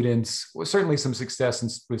students, certainly some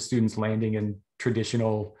success with students landing in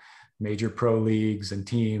traditional major pro leagues and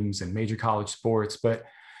teams and major college sports, but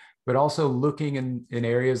also looking in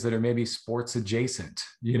areas that are maybe sports adjacent,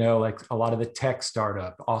 like a lot of the tech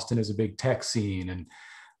startup. Austin is a big tech scene,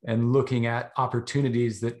 and looking at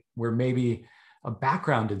opportunities that were maybe a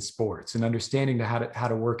background in sports and understanding how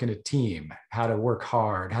to work in a team, how to work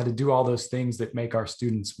hard, how to do all those things that make our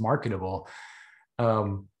students marketable,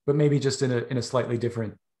 but maybe just in a slightly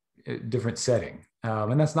different setting.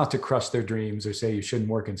 And that's not to crush their dreams or say you shouldn't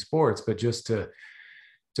work in sports, but just to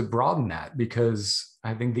broaden that, because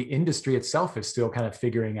I think the industry itself is still kind of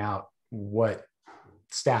figuring out what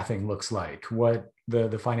staffing looks like, what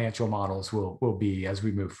the financial models will be as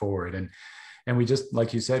we move forward. And we just,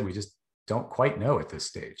 like you said, we just don't quite know at this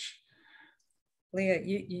stage. Leah,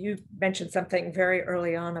 you mentioned something very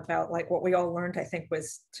early on about like what we all learned, I think,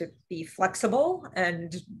 was to be flexible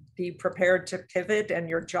and be prepared to pivot. And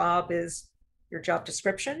your job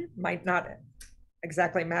description might not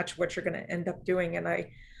exactly match what you're going to end up doing. And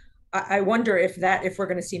I wonder if we're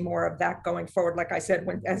going to see more of that going forward. Like I said,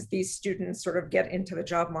 as these students sort of get into the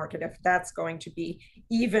job market, if that's going to be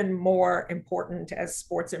even more important as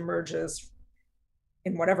sports emerges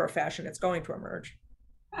in whatever fashion it's going to emerge.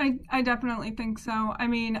 I definitely think so. I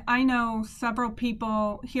mean, I know several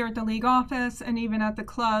people here at the league office and even at the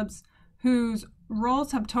clubs whose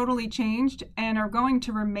roles have totally changed and are going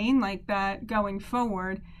to remain like that going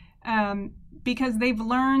forward, because they've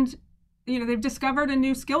learned, they've discovered a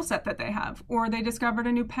new skill set that they have, or they discovered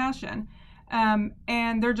a new passion,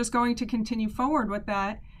 and they're just going to continue forward with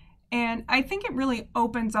that. And I think it really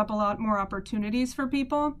opens up a lot more opportunities for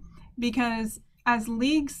people, because as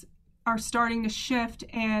leagues are starting to shift,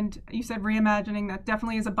 and you said reimagining, that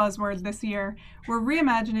definitely is a buzzword this year. We're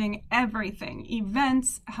reimagining everything,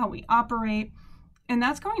 events, how we operate, and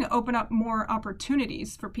that's going to open up more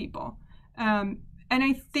opportunities for people. And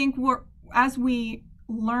I think as we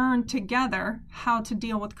learn together how to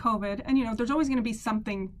deal with COVID, and there's always going to be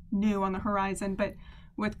something new on the horizon, but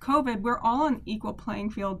with COVID, we're all on equal playing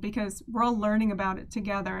field because we're all learning about it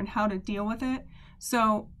together and how to deal with it.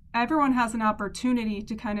 So everyone has an opportunity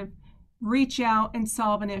to kind of reach out and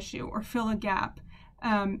solve an issue or fill a gap.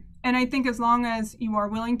 And I think as long as you are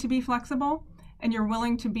willing to be flexible and you're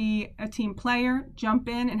willing to be a team player, jump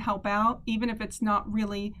in and help out, even if it's not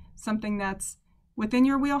really something that's within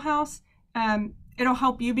your wheelhouse, it'll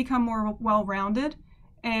help you become more well-rounded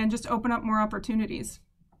and just open up more opportunities.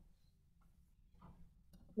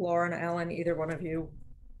 Laura and Alan, either one of you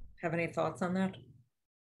have any thoughts on that?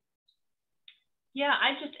 Yeah,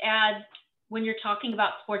 I just add, when you're talking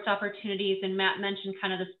about sports opportunities, and Matt mentioned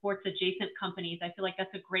kind of the sports adjacent companies, I feel like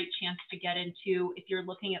that's a great chance to get into if you're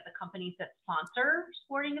looking at the companies that sponsor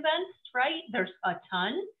sporting events, right? There's a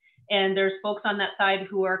ton, and there's folks on that side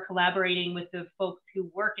who are collaborating with the folks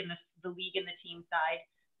who work in the league and the team side.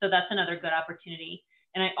 So that's another good opportunity.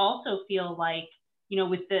 And I also feel like,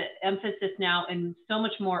 with the emphasis now and so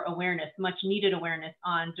much more awareness, much needed awareness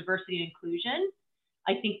on diversity and inclusion,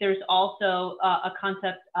 I think there's also a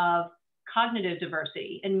concept of cognitive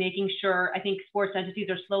diversity and making sure, I think sports entities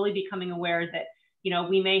are slowly becoming aware that,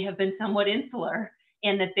 we may have been somewhat insular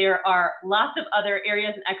and that there are lots of other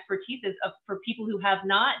areas and expertises for people who have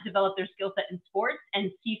not developed their skill set in sports and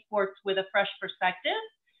see sports with a fresh perspective,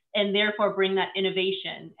 and therefore bring that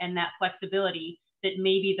innovation and that flexibility that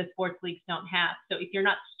maybe the sports leagues don't have. So if you're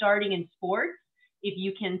not starting in sports, if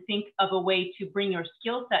you can think of a way to bring your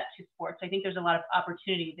skill set to sports, I think there's a lot of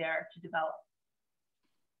opportunity there to develop.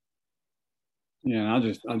 Yeah, and I'll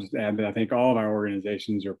just add that I think all of our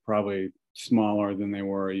organizations are probably smaller than they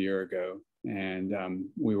were a year ago, and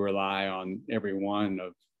we rely on every one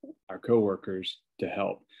of our coworkers to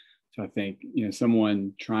help. So I think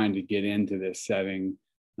someone trying to get into this setting,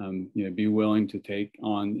 be willing to take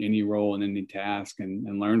on any role in any task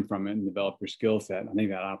and learn from it and develop your skill set. I think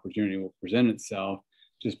that opportunity will present itself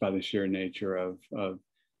just by the sheer nature of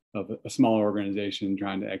a smaller organization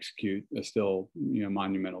trying to execute a still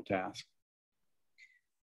monumental task.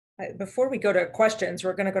 Before we go to questions,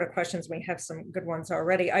 we're going to go to questions. We have some good ones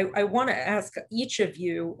already. I want to ask each of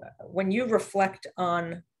you, when you reflect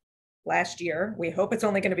on last year, we hope it's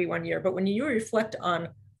only going to be 1 year, but when you reflect on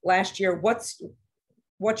last year, what's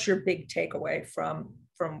your big takeaway from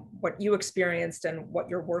what you experienced and what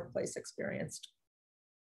your workplace experienced?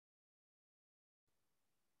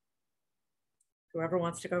 Whoever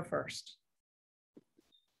wants to go first.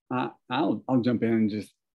 I'll jump in and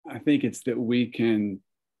just, I think it's that we can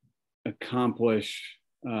accomplish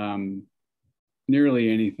nearly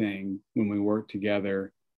anything when we work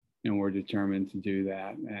together and we're determined to do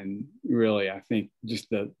that. And really, I think just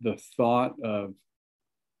the thought of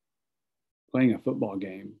playing a football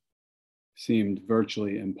game seemed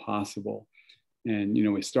virtually impossible. And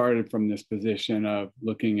we started from this position of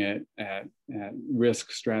looking at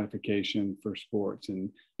risk stratification for sports and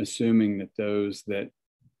assuming that those that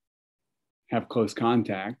have close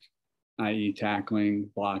contact, i.e. tackling,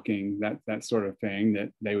 blocking, that sort of thing,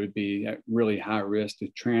 that they would be at really high risk to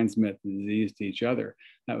transmit the disease to each other.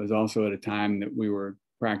 That was also at a time that we were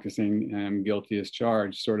practicing, and I'm guilty as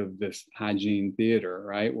charged, sort of this hygiene theater,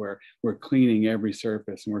 right? Where we're cleaning every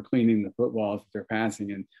surface and we're cleaning the footballs that they're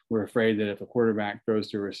passing. And we're afraid that if a quarterback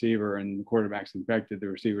throws to a receiver and the quarterback's infected, the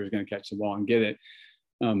receiver is going to catch the ball and get it.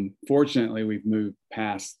 Fortunately, we've moved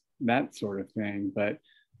past that sort of thing, but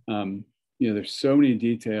there's so many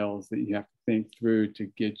details that you have to think through to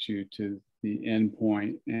get you to the end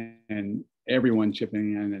point, and everyone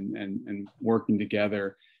chipping in and working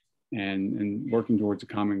together and working towards a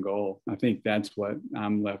common goal. I think that's what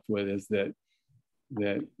I'm left with, is that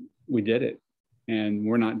we did it, and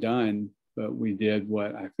we're not done, but we did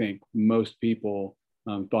what I think most people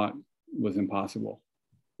thought was impossible,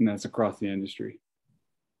 and that's across the industry.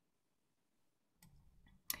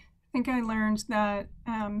 I think I learned that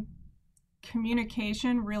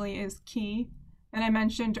communication really is key. And I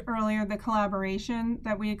mentioned earlier the collaboration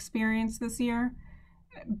that we experienced this year.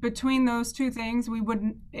 Between those two things,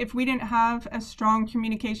 if we didn't have as strong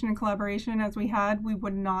communication and collaboration as we had, we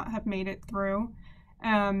would not have made it through.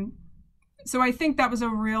 So I think that was a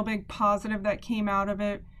real big positive that came out of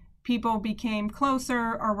it. People became closer,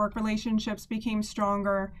 our work relationships became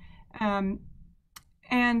stronger,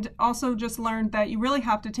 and also just learned that you really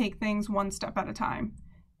have to take things one step at a time.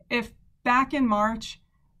 If back in March,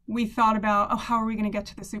 we thought about, how are we going to get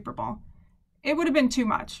to the Super Bowl? It would have been too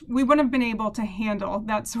much. We wouldn't have been able to handle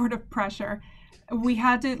that sort of pressure. We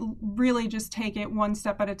had to really just take it one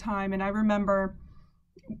step at a time. And I remember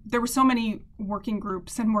there were so many working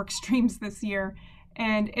groups and work streams this year,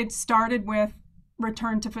 and it started with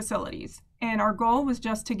return to facilities. And our goal was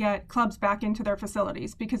just to get clubs back into their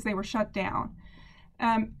facilities because they were shut down.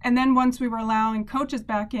 And then once we were allowing coaches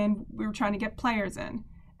back in, we were trying to get players in.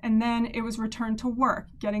 And then it was return to work,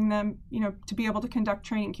 getting them, to be able to conduct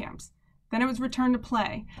training camps. Then it was return to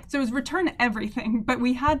play. So it was return to everything, but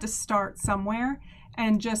we had to start somewhere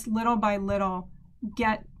and just little by little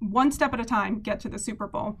get one step at a time, get to the Super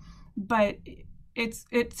Bowl. But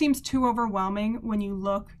it seems too overwhelming when you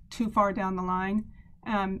look too far down the line.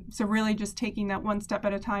 So really just taking that one step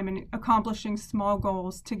at a time and accomplishing small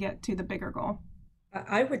goals to get to the bigger goal.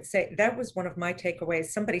 I would say that was one of my takeaways.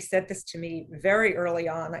 Somebody said this to me very early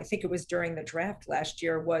on. I think it was during the draft last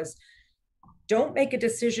year, was don't make a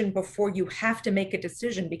decision before you have to make a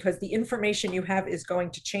decision, because the information you have is going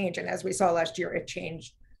to change. And as we saw last year, it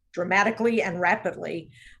changed dramatically and rapidly.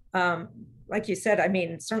 Like you said, I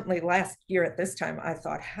mean, certainly last year at this time, I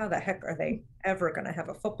thought, how the heck are they ever going to have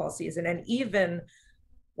a football season? And even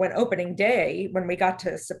when opening day, when we got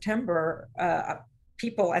to September,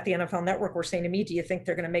 people at the NFL Network were saying to me, do you think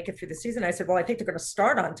they're going to make it through the season? I said, well, I think they're going to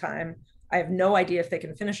start on time. I have no idea if they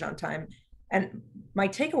can finish on time. And my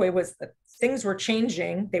takeaway was that things were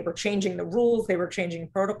changing. They were changing the rules, they were changing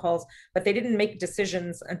protocols, but they didn't make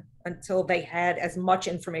decisions until they had as much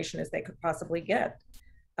information as they could possibly get.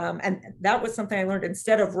 And that was something I learned.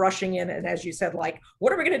 Instead of rushing in, and as you said, like,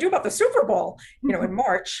 what are we going to do about the Super Bowl? In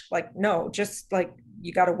March, like, no, just like,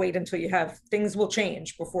 you got to wait until you have, things will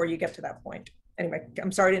change before you get to that point. Anyway,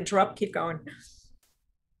 I'm sorry to interrupt. Keep going.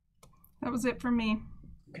 That was it for me.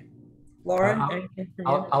 Okay. Laura, anything from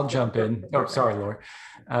you? I'll jump in. Oh, sorry, Laura.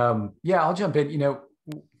 Yeah, I'll jump in. You know,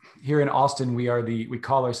 here in Austin, we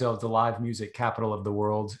call ourselves the live music capital of the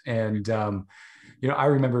world. And, you know, I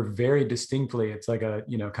remember very distinctly, it's like a,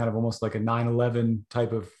 you know, kind of almost like a 9/11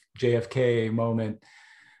 type of JFK moment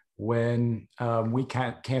when we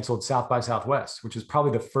canceled South by Southwest, which was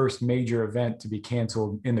probably the first major event to be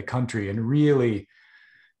canceled in the country. And really,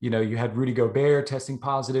 you know, you had Rudy Gobert testing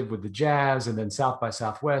positive with the Jazz, and then South by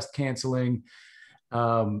Southwest canceling.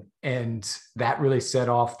 And that really set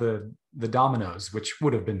off the dominoes, which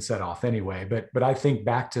would have been set off anyway. But I think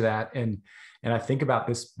back to that, and I think about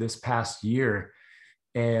this past year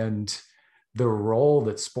and the role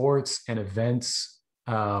that sports and events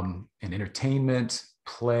and entertainment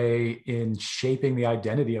play in shaping the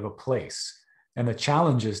identity of a place, and the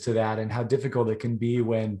challenges to that, and how difficult it can be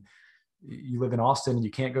when you live in Austin and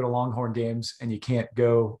you can't go to Longhorn games, and you can't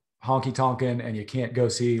go honky tonkin', and you can't go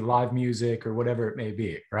see live music or whatever it may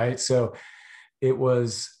be, right? So it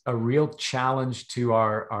was a real challenge to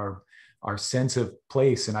our sense of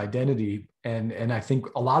place and identity. And I think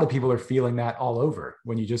a lot of people are feeling that all over,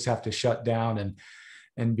 when you just have to shut down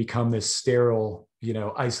and become this sterile, you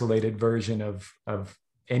know, isolated version of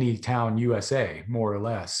any town USA, more or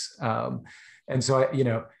less. And so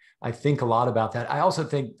I think a lot about that. I also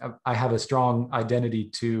think I have a strong identity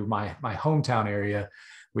to my hometown area,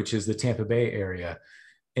 which is the Tampa Bay area.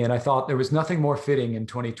 And I thought there was nothing more fitting in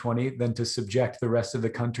 2020 than to subject the rest of the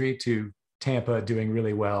country to Tampa doing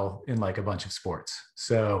really well in like a bunch of sports.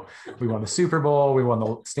 So we won the Super Bowl, we won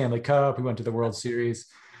the Stanley Cup, we went to the World Series.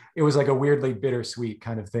 It was like a weirdly bittersweet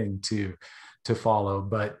kind of thing to follow.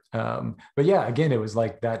 But yeah, again, it was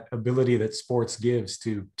like that ability that sports gives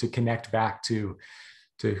to connect back to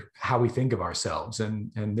how we think of ourselves.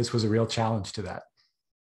 And this was a real challenge to that.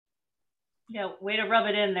 Yeah, way to rub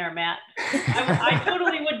it in there, Matt. I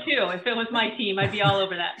totally would too. If it was my team, I'd be all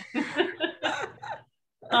over that.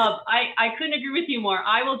 I couldn't agree with you more.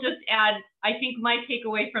 I will just add, I think my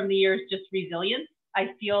takeaway from the year is just resilience. I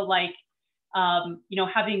feel like, you know,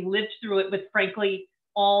 having lived through it with, frankly,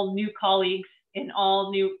 all new colleagues and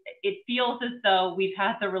all new, it feels as though we've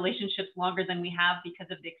had the relationships longer than we have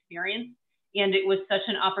because of the experience. And it was such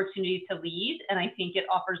an opportunity to lead. And I think it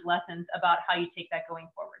offers lessons about how you take that going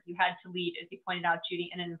forward. You had to lead, as you pointed out, Judy,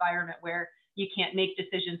 in an environment where you can't make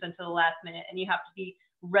decisions until the last minute, and you have to be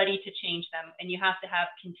ready to change them, and you have to have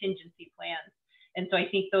contingency plans. And so I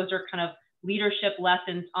think those are kind of leadership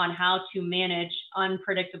lessons on how to manage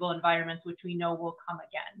unpredictable environments, which we know will come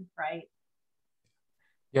again, right?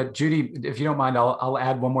 Yeah, Judy, if you don't mind, I'll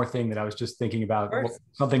add one more thing that I was just thinking about.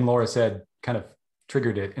 Something Laura said kind of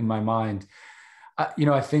triggered it in my mind. You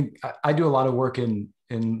know, I think I do a lot of work at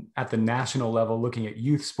the national level, looking at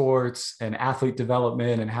youth sports and athlete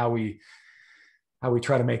development and how we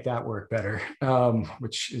try to make that work better,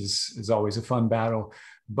 which is always a fun battle.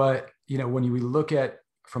 But, you know, when we look at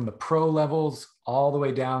from the pro levels all the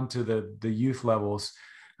way down to the youth levels,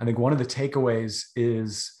 I think one of the takeaways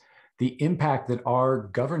is the impact that our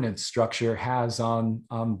governance structure has on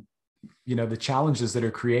you know, the challenges that are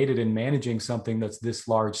created in managing something that's this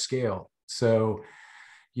large scale. So,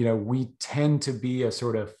 you know, we tend to be a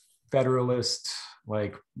sort of federalist,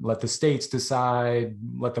 like let the states decide,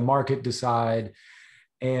 let the market decide.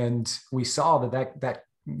 And we saw that,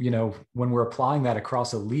 you know, when we're applying that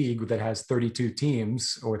across a league that has 32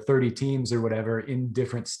 teams or 30 teams or whatever in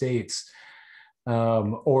different states,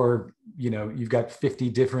 or, you know, you've got 50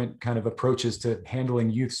 different kind of approaches to handling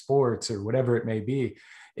youth sports or whatever it may be,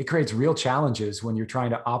 it creates real challenges when you're trying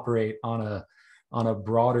to operate on a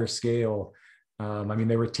broader scale. I mean,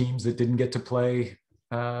 there were teams that didn't get to play,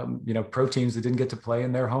 you know, pro teams that didn't get to play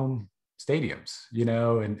in their home stadiums, you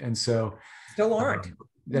know, and so still aren't.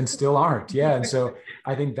 And still aren't. Yeah. And so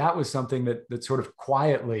I think that was something that sort of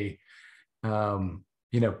quietly,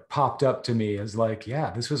 you know, popped up to me as like, yeah,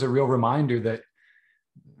 this was a real reminder that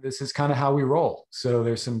this is kind of how we roll. So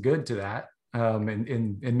there's some good to that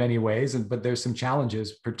in many ways, but there's some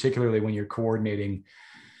challenges, particularly when you're coordinating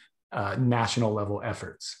national level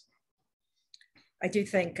efforts. I do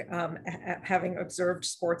think, having observed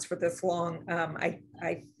sports for this long,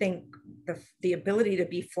 I think the ability to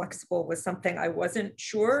be flexible was something I wasn't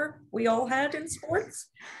sure we all had in sports.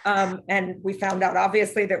 And we found out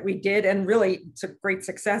obviously that we did, and really to great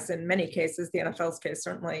success in many cases. The NFL's case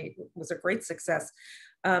certainly was a great success.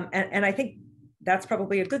 And I think that's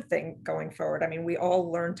probably a good thing going forward. I mean, we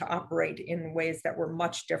all learned to operate in ways that were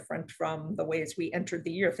much different from the ways we entered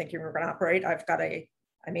the year thinking we were going to operate.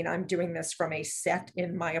 I'm doing this from a set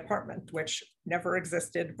in my apartment, which never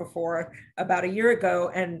existed before about a year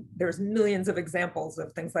ago. And there's millions of examples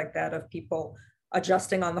of things like that, of people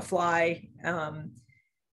adjusting on the fly,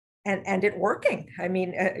 and it working. I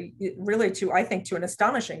mean, really I think to an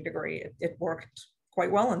astonishing degree, it worked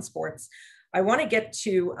quite well in sports. I want to get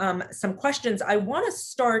to some questions. I want to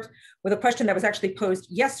start with a question that was actually posed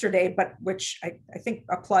yesterday, but which I think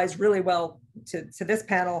applies really well to this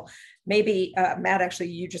panel. Maybe, Matt, actually,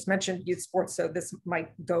 you just mentioned youth sports, so this might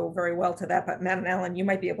go very well to that, but Matt and Alan, you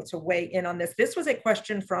might be able to weigh in on this. This was a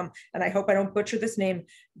question from, and I hope I don't butcher this name,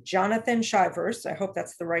 Jonathan Shivers. I hope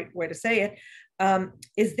that's the right way to say it.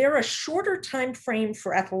 Is there a shorter time frame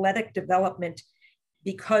for athletic development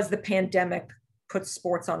because the pandemic put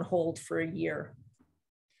sports on hold for a year?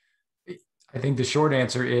 I think the short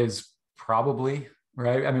answer is probably,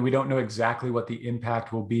 right? I mean, we don't know exactly what the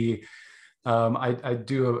impact will be. I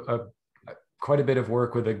do quite a bit of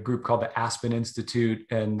work with a group called the Aspen Institute,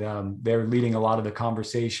 and they're leading a lot of the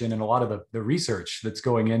conversation and a lot of the research that's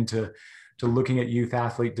going into looking at youth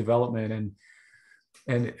athlete development.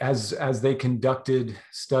 And as they conducted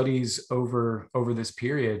studies over this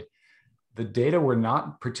period, the data were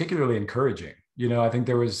not particularly encouraging. You know, I think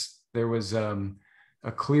there was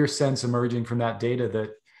a clear sense emerging from that data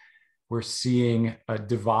that we're seeing a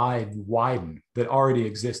divide widen that already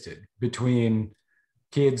existed between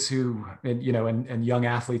kids who, and young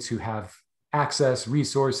athletes who have access,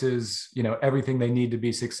 resources, everything they need to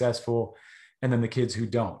be successful, and then the kids who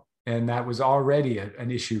don't. And that was already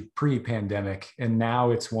an issue pre-pandemic, and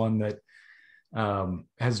now it's one that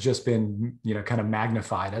has just been, kind of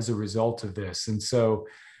magnified as a result of this. And so,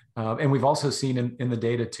 and we've also seen in the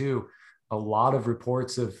data too, a lot of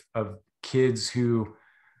reports of kids who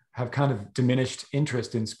have kind of diminished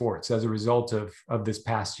interest in sports as a result of this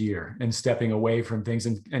past year and stepping away from things.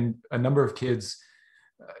 And a number of kids,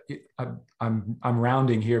 I'm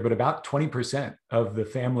rounding here, but about 20% of the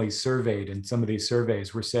families surveyed in some of these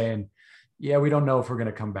surveys were saying, yeah, we don't know if we're going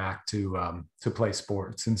to come back to play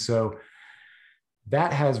sports. And so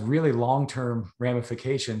that has really long-term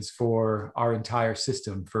ramifications for our entire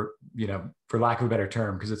system, for lack of a better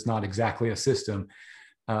term, because it's not exactly a system.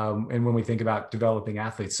 And when we think about developing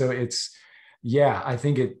athletes, so I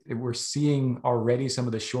think we're seeing already some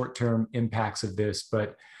of the short-term impacts of this,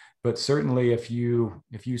 but certainly if you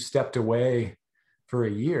stepped away for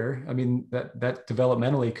a year, I mean, that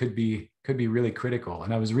developmentally could be really critical.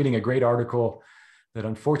 And I was reading a great article that,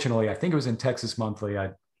 unfortunately, I think it was in Texas Monthly.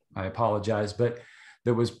 I apologize, but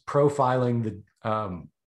that was profiling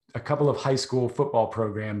a couple of high school football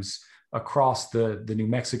programs across the New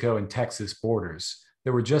Mexico and Texas borders. They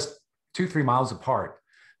were just 2-3 miles apart,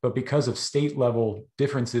 but because of state level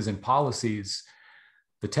differences in policies,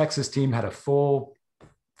 the Texas team had a full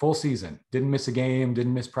season, didn't miss a game,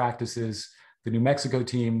 didn't miss practices. The New Mexico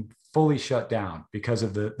team fully shut down because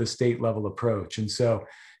of the state level approach. And so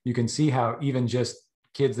you can see how even just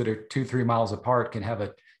kids that are 2-3 miles apart can have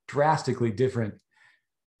a drastically different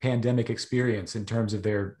pandemic experience in terms of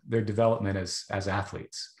their development as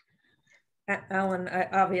athletes. Alan,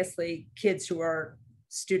 obviously kids who are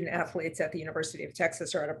student athletes at the University of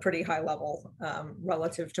Texas are at a pretty high level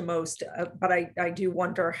relative to most, but I do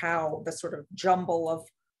wonder how the sort of jumble of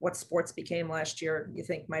what sports became last year you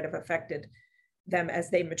think might have affected them as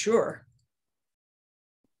they mature.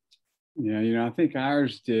 Yeah, I think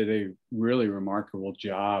ours did a really remarkable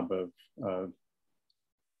job of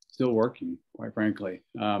still working, quite frankly.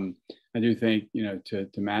 I do think, to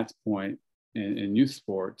Matt's point, in youth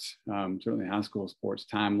sports, certainly high school sports,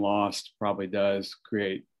 time lost probably does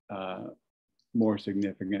create more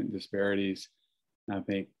significant disparities. And I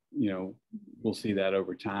think, we'll see that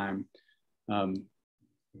over time.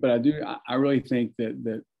 But I really think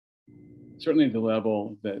that certainly at the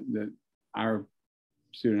level that our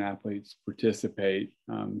student athletes participate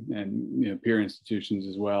and peer institutions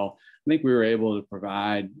as well, I think we were able to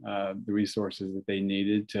provide the resources that they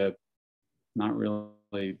needed to not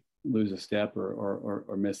really lose a step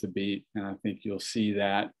or miss a beat. And I think you'll see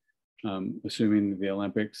that, assuming the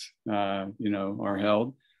Olympics are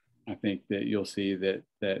held. I think that you'll see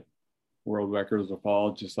that world records will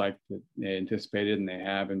fall just like they anticipated and they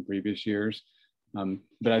have in previous years.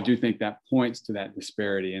 But I do think that points to that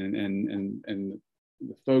disparity and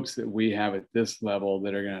the folks that we have at this level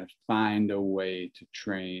that are going to find a way to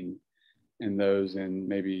train, and those in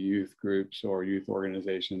maybe youth groups or youth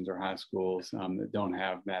organizations or high schools that don't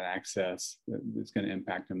have that access, that's going to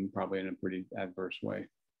impact them probably in a pretty adverse way.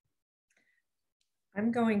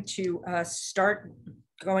 I'm going to start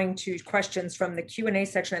going to questions from the Q&A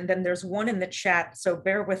section, and then there's one in the chat, so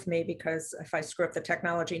bear with me because if I screw up the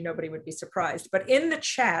technology, nobody would be surprised. But in the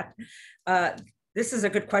chat, this is a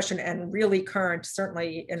good question and really current,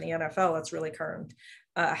 certainly in the NFL, it's really current.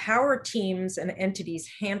 how are teams and entities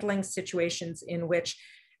handling situations in which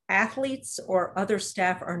athletes or other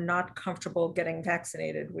staff are not comfortable getting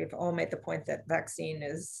vaccinated? We've all made the point that vaccine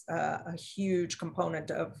is a huge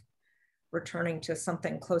component of returning to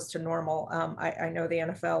something close to normal. I know the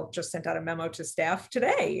NFL just sent out a memo to staff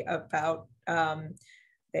today about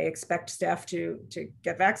they expect staff to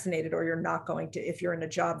get vaccinated, or you're not going to, if you're in a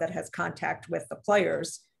job that has contact with the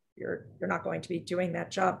players, you're not going to be doing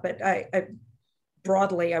that job. But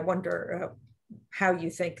broadly, I wonder how you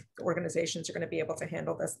think organizations are going to be able to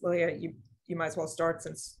handle this. Leah, you might as well start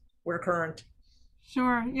since we're current.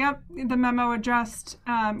 Sure. Yep. The memo addressed,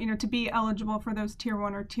 to be eligible for those tier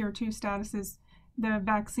 1 or tier 2 statuses, the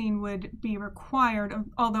vaccine would be required,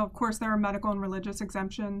 although of course there are medical and religious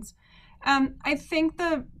exemptions. I think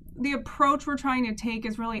the approach we're trying to take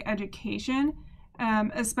is really education,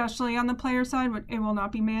 especially on the player side. It will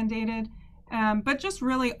not be mandated, but just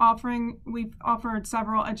really we've offered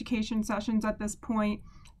several education sessions at this point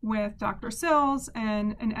with Dr. Sills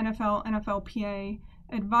and an NFLPA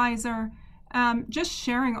advisor, just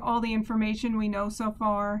sharing all the information we know so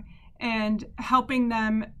far and helping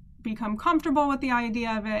them become comfortable with the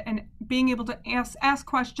idea of it and being able to ask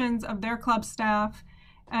questions of their club staff.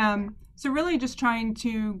 So really just trying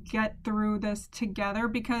to get through this together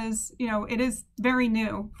because, it is very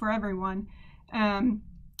new for everyone.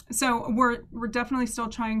 So we're definitely still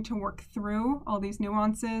trying to work through all these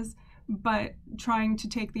nuances, but trying to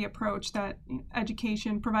take the approach that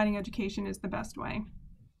providing education is the best way.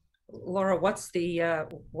 Laura, what's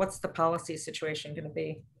the policy situation going to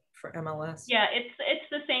be for MLS? Yeah, it's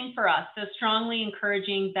the same for us. So strongly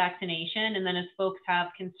encouraging vaccination, and then as folks have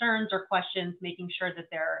concerns or questions, making sure that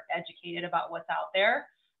they're educated about what's out there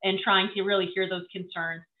and trying to really hear those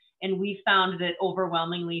concerns. And we found that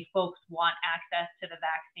overwhelmingly folks want access to the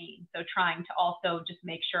vaccine. So trying to also just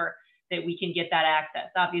make sure that we can get that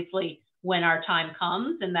access. Obviously, when our time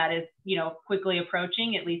comes, and that is, quickly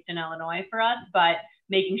approaching, at least in Illinois for us, but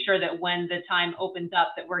making sure that when the time opens up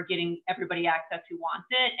that we're getting everybody access who wants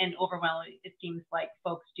it. And overwhelmingly, it seems like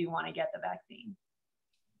folks do want to get the vaccine.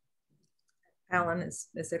 Alan, is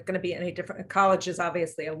it going to be any different? College is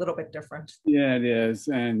obviously a little bit different. Yeah, it is.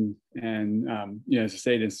 And as a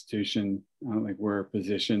state institution, I don't think we're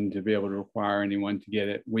positioned to be able to require anyone to get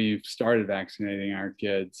it. We've started vaccinating our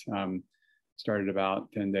kids, started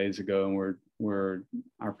about 10 days ago, and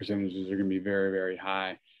our percentages are going to be very, very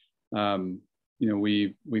high.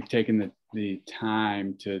 We've taken the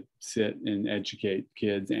time to sit and educate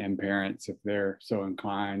kids and parents if they're so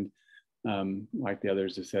inclined, like the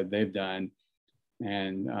others have said they've done.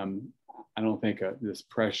 And I don't think this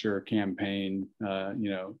pressure campaign,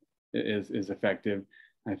 is effective.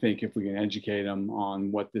 I think if we can educate them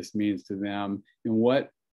on what this means to them and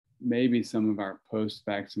what maybe some of our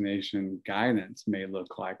post-vaccination guidance may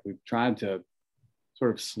look like, we've tried to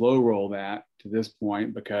sort of slow roll that to this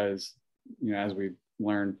point because, as we've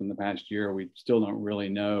learned from the past year, we still don't really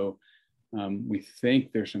know. We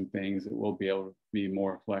think there's some things that we'll be able to be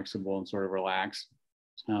more flexible and sort of relax.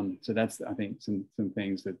 So that's, I think, some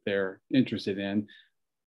things that they're interested in.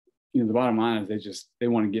 The bottom line is they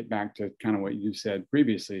want to get back to kind of what you said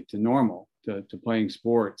previously, to normal, to playing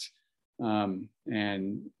sports.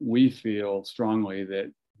 And we feel strongly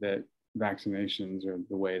that vaccinations are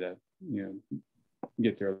the way to,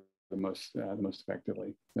 get there the most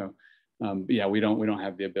effectively. So, but yeah, we don't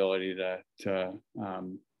have the ability to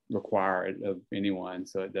require it of anyone.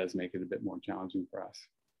 So it does make it a bit more challenging for us.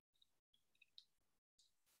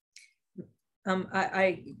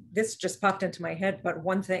 This just popped into my head, but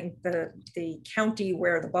one thing, the county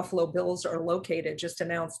where the Buffalo Bills are located just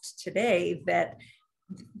announced today that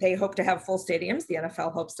they hope to have full stadiums. The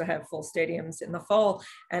NFL hopes to have full stadiums in the fall,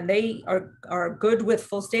 and they are good with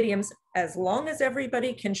full stadiums as long as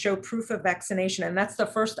everybody can show proof of vaccination. And that's the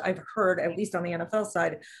first I've heard, at least on the NFL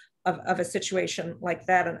side, of a situation like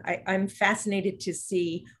that. And I'm fascinated to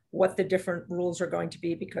see what the different rules are going to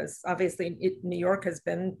be, because obviously New York has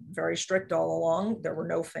been very strict all along. There were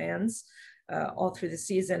no fans all through the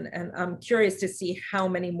season. And I'm curious to see how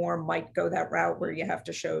many more might go that route where you have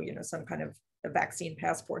to show, some kind of vaccine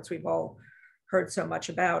passports we've all heard so much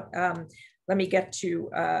about. Let me get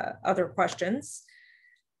to other questions.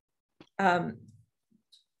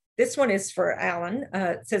 This one is for Alan.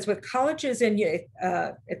 It says, with colleges and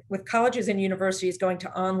universities going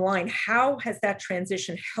to online, how has that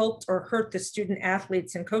transition helped or hurt the student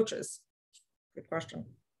athletes and coaches? Good question.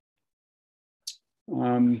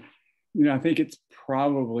 I think it's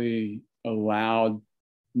probably allowed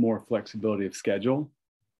more flexibility of schedule,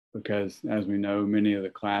 because as we know, many of the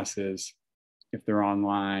classes, if they're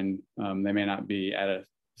online, they may not be at a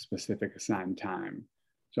specific assigned time.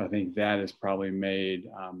 So I think that has probably made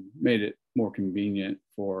it more convenient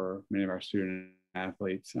for many of our student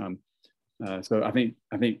athletes. So I think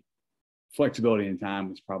flexibility in time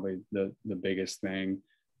was probably the biggest thing.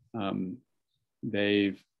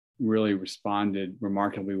 They've really responded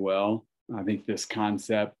remarkably well. I think this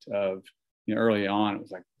concept of, early on, it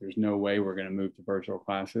was like, there's no way we're going to move to virtual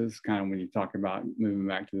classes. Kind of when you talk about moving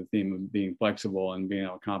back to the theme of being flexible and being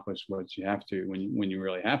able to accomplish what you have to when you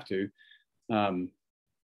really have to.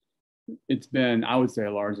 It's been, I would say,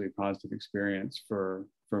 a largely positive experience for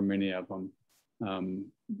many of them.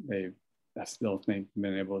 I still think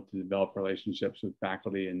been able to develop relationships with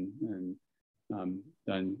faculty and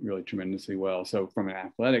done really tremendously well. So from an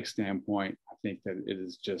athletic standpoint, I think that it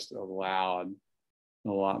has just allowed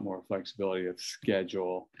a lot more flexibility of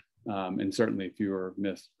schedule, and certainly fewer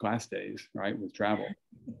missed class days, right, with travel.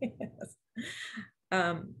 Yes.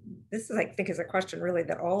 This is, I think, is a question really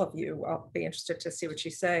that all of you, I'll be interested to see what you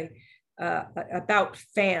say about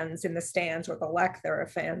fans in the stands, or the lack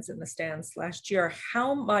thereof fans in the stands last year.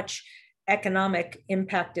 How much economic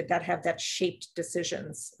impact did that have that shaped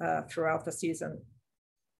decisions throughout the season?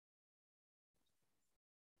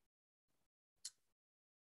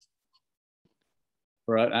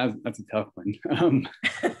 Right, that's a tough one.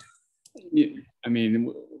 I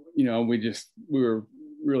mean, we were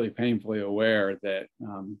really painfully aware that,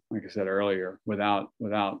 like I said earlier, without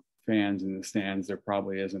fans in the stands, there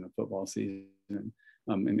probably isn't a football season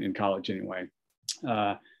in college anyway.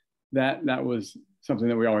 That was something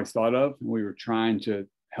that we always thought of. We were trying to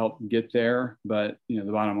help get there, but the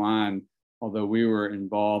bottom line, although we were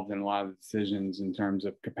involved in a lot of decisions in terms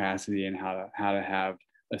of capacity and how to have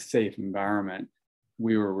a safe environment,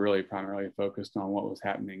 we were really primarily focused on what was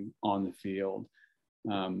happening on the field.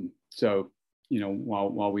 So,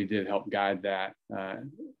 while we did help guide that,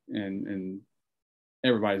 and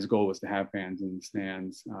everybody's goal was to have fans in the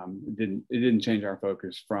stands, it didn't change our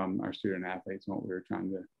focus from our student athletes and what we were trying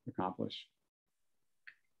to accomplish.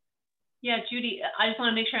 Yeah, Judy, I just want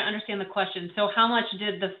to make sure I understand the question. So how much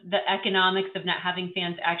did the economics of not having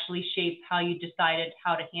fans actually shape how you decided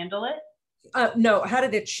how to handle it? No, how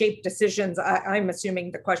did it shape decisions? I'm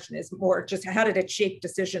assuming the question is more just how did it shape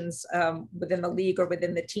decisions within the league or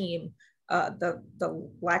within the team, the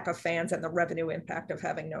lack of fans and the revenue impact of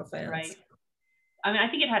having no fans? Right. I mean, I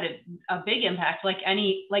think it had a big impact, like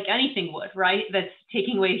anything would, right? That's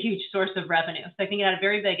taking away a huge source of revenue. So I think it had a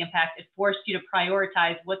very big impact. It forced you to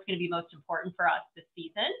prioritize what's going to be most important for us this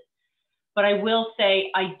season. But I will say,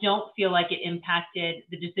 I don't feel like it impacted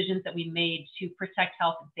the decisions that we made to protect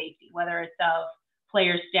health and safety, whether it's of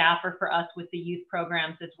players, staff, or for us with the youth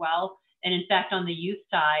programs as well. And in fact, on the youth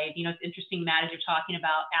side, it's interesting, Matt, as you're talking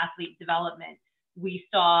about athlete development, we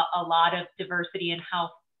saw a lot of diversity in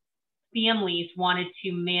how families wanted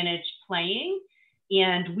to manage playing.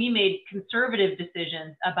 And we made conservative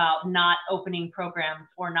decisions about not opening programs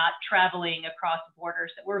or not traveling across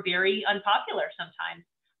borders that were very unpopular sometimes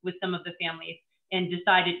with some of the families, and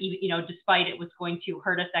decided, despite it was going to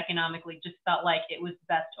hurt us economically, just felt like it was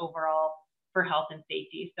best overall for health and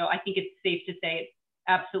safety. So I think it's safe to say it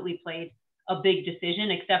absolutely played a big decision,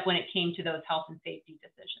 except when it came to those health and safety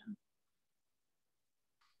decisions.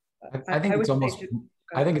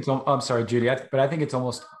 I'm sorry, Judy, but I think it's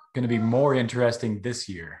almost going to be more interesting this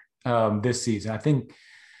year, this season. I think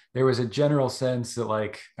there was a general sense that,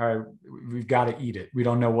 like, all right, we've got to eat it. We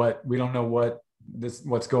don't know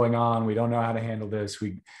what's going on. We don't know how to handle this.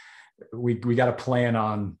 We got to plan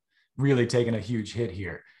on really taking a huge hit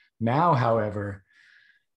here. Now, however,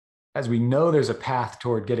 as we know there's a path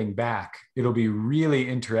toward getting back, it'll be really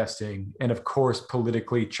interesting, and of course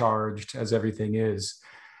politically charged as everything is,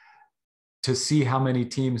 to see how many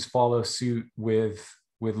teams follow suit with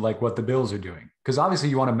like what the Bills are doing. Because obviously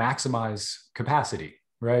you want to maximize capacity,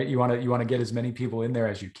 right? You want to get as many people in there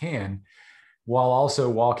as you can, while also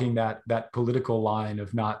walking that political line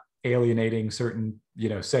of not alienating certain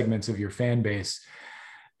segments of your fan base.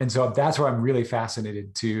 And so that's where I'm really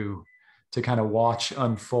fascinated to kind of watch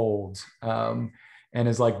unfold. And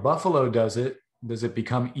as like Buffalo does it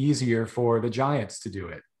become easier for the Giants to do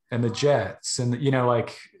it, and the Jets, and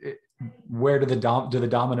where do the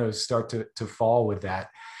dominoes start to fall with that?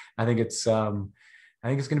 I think it's going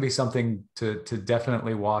to be something to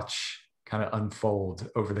definitely watch kind of unfold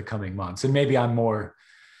over the coming months. And maybe I'm more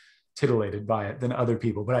titillated by it than other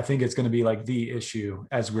people, but I think it's going to be like the issue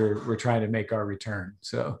as we're trying to make our return.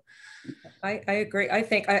 So I agree. I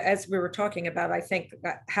think, as we were talking about, I think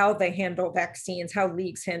how they handle vaccines, how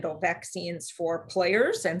leagues handle vaccines for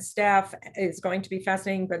players and staff is going to be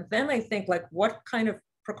fascinating. But then I think, like, what kind of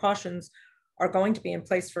precautions are going to be in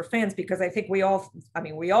place for fans, because I think we all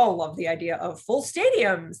love the idea of full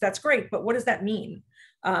stadiums. That's great, but what does that mean?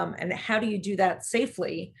 And how do you do that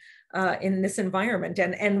safely in this environment?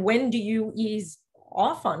 And when do you ease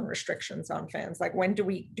off on restrictions on fans? Like, when do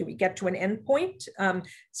we get to an end point?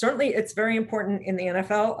 Certainly it's very important in the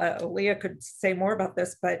NFL. Leah could say more about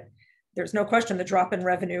this, but there's no question the drop in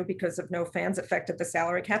revenue because of no fans affected the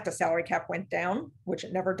salary cap. The salary cap went down, which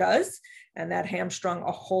it never does. And that hamstrung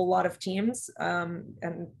a whole lot of teams.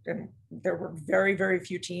 And there were very, very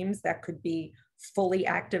few teams that could be fully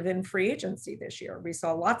active in free agency this year. We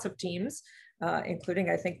saw lots of teams, including,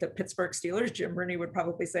 I think, the Pittsburgh Steelers, Jim Rooney would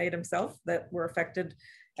probably say it himself, that were affected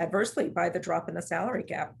adversely by the drop in the salary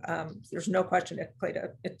cap. There's no question it played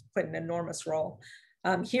an enormous role.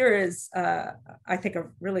 Here is, I think, a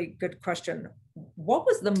really good question. What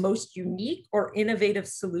was the most unique or innovative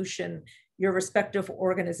solution your respective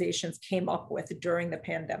organizations came up with during the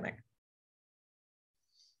pandemic?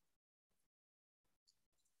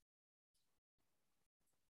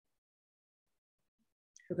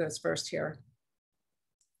 Who goes first here?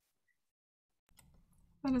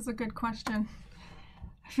 That is a good question.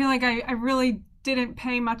 I feel like I really didn't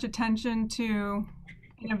pay much attention to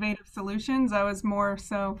innovative solutions. I was more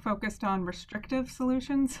so focused on restrictive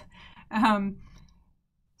solutions.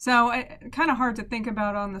 So kind of hard to think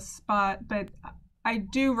about on the spot, but I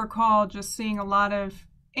do recall just seeing a lot of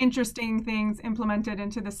interesting things implemented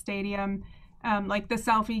into the stadium, like the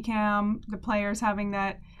selfie cam, the players having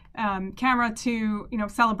that camera to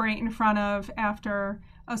celebrate in front of after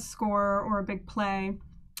a score or a big play.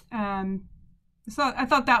 So I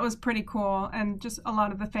thought that was pretty cool, and just a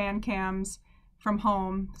lot of the fan cams from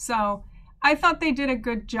home. So I thought they did a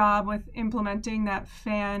good job with implementing that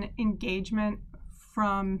fan engagement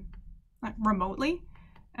from remotely.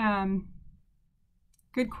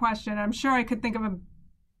 Good question. I'm sure I could think of a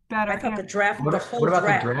better. I thought the draft. What about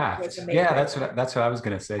the draft? Yeah, that's what I was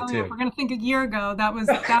going to say too. Yeah, if we're going to think a year ago, that was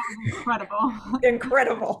incredible.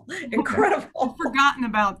 Incredible. I've forgotten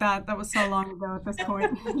about that. That was so long ago at this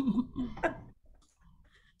point.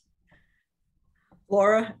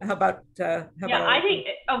 Laura, how about? I think,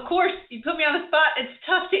 of course, you put me on the spot. It's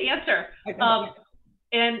tough to answer.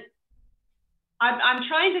 And I'm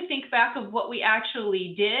trying to think back of what we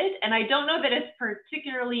actually did. And I don't know that it's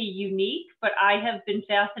particularly unique, but I have been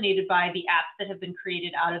fascinated by the apps that have been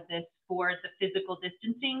created out of this for the physical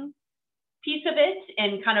distancing piece of it,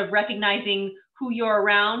 and kind of recognizing who you're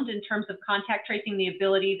around in terms of contact tracing, the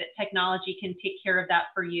ability that technology can take care of that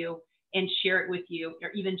for you and share it with you, or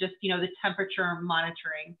even just, the temperature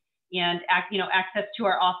monitoring. And, access to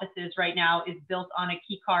our offices right now is built on a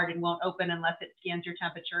key card and won't open unless it scans your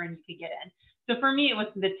temperature and you can get in. So for me, it was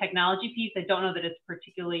the technology piece. I don't know that it's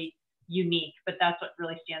particularly unique, but that's what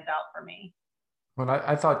really stands out for me. Well,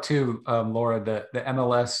 I thought too, Laura, that the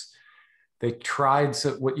MLS, they tried,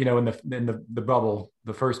 in the bubble,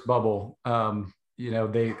 the first bubble,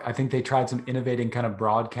 I think they tried some innovating kind of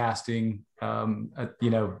broadcasting,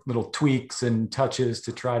 little tweaks and touches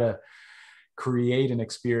to try to create an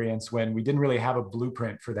experience when we didn't really have a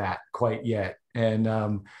blueprint for that quite yet. And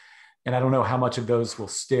I don't know how much of those will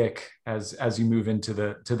stick as you move into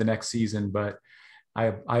the next season, but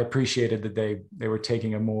I appreciated that they were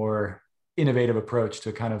taking a more innovative approach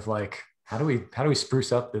to kind of like, how do we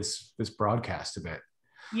spruce up this broadcast a bit?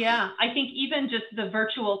 Yeah, I think even just the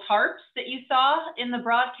virtual tarps that you saw in the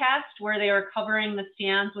broadcast, where they were covering the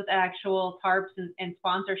stands with actual tarps and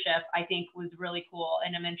sponsorship, I think was really cool.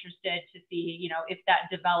 And I'm interested to see, if that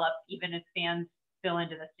develops, even as fans fill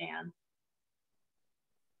into the stands.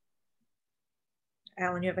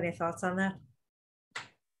 Alan, you have any thoughts on that?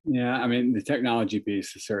 Yeah, I mean, the technology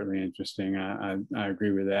piece is certainly interesting. I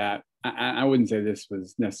agree with that. I wouldn't say this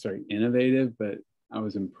was necessarily innovative, but I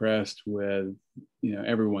was impressed with,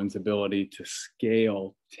 everyone's ability to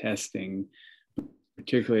scale testing,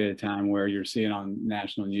 particularly at a time where you're seeing on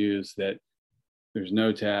national news that there's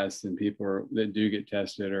no tests and people that do get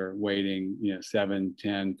tested are waiting, 7,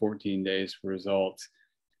 10, 14 days for results.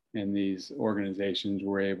 And these organizations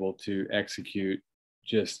were able to execute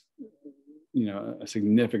just, a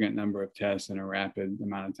significant number of tests in a rapid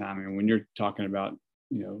amount of time. And when you're talking about,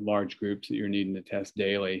 large groups that you're needing to test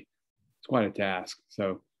daily, it's quite a task.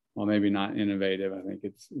 So while maybe not innovative, I think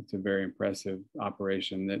it's a very impressive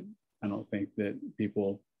operation that I don't think that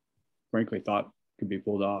people frankly thought could be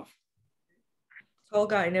pulled off.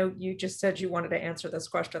 Olga, I know you just said you wanted to answer this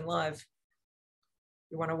question live.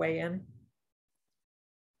 You want to weigh in?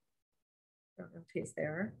 I don't know if he's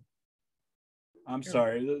there. I'm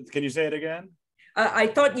sorry, can you say it again? I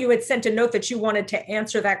thought you had sent a note that you wanted to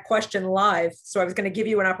answer that question live, so I was going to give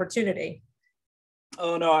you an opportunity.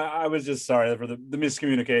 Oh no, I was just sorry for the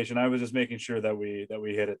miscommunication. I was just making sure that we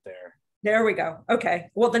hit it there. There we go. Okay.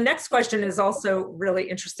 Well, the next question is also really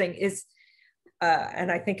interesting.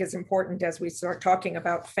 And I think is important as we start talking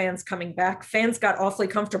about fans coming back. Fans got awfully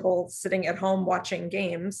comfortable sitting at home watching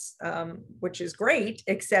games, which is great,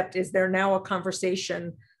 except is there now a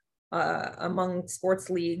conversation among sports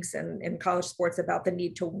leagues and in college sports about the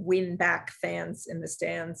need to win back fans in the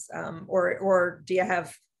stands? Or do you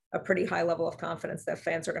have a pretty high level of confidence that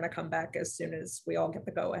fans are going to come back as soon as we all get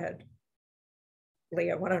the go ahead?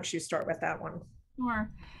 Leah, why don't you start with that one? Sure.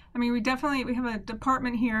 I mean, we have a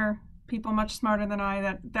department here, people much smarter than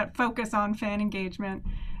I, that focus on fan engagement.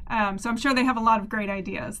 So I'm sure they have a lot of great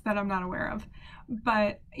ideas that I'm not aware of.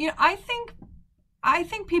 But I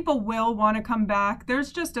think people will want to come back.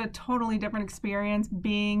 There's just a totally different experience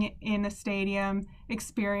being in the stadium,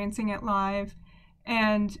 experiencing it live.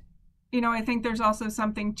 And I think there's also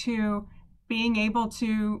something to being able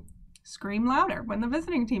to scream louder when the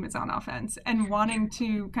visiting team is on offense and wanting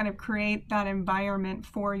to kind of create that environment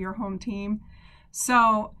for your home team.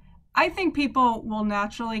 So I think people will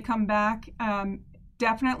naturally come back.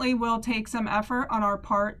 Definitely will take some effort on our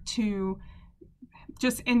part to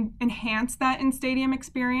just enhance that in-stadium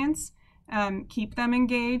experience, keep them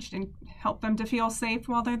engaged and help them to feel safe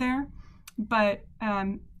while they're there. But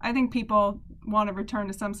I think people want to return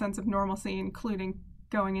to some sense of normalcy, including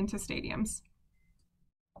going into stadiums.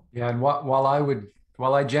 Yeah, and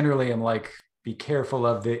while I generally am like, be careful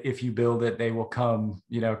of the if you build it, they will come,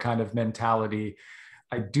 kind of mentality,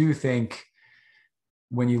 I do think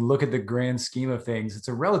when you look at the grand scheme of things, it's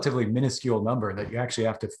a relatively minuscule number that you actually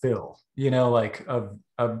have to fill, like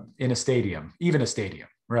in a stadium, even a stadium,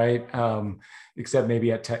 right? Except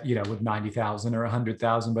maybe at, with 90,000 or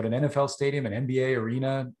 100,000, but an NFL stadium, an NBA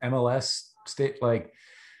arena, MLS state,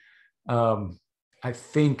 I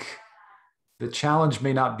think the challenge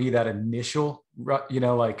may not be that initial,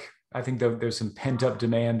 I think there's some pent up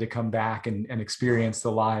demand to come back and experience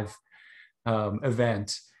the live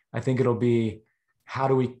event. I think it'll be, how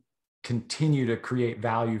do we continue to create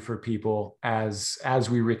value for people as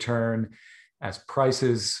we return, as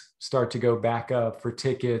prices start to go back up for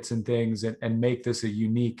tickets and things, and make this a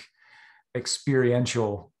unique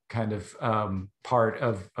experiential kind of part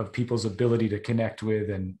of people's ability to connect with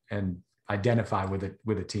and identify with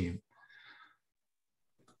a team.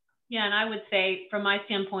 Yeah, and I would say from my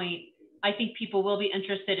standpoint, I think people will be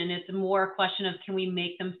interested, and it's more a question of, can we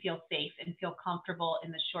make them feel safe and feel comfortable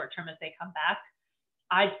in the short term as they come back?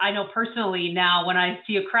 I know personally now when I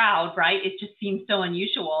see a crowd, right, it just seems so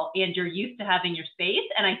unusual, and you're used to having your space.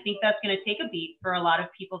 And I think that's going to take a beat for a lot of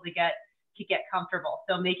people to get comfortable.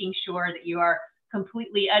 So making sure that you are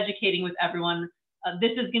completely educating with everyone.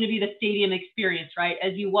 This is going to be the stadium experience, right?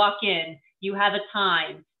 As you walk in, you have a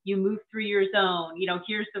time, you move through your zone,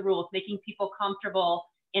 here's the rules, making people comfortable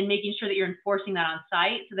and making sure that you're enforcing that on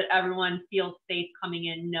site so that everyone feels safe coming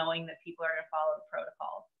in, knowing that people are going to follow the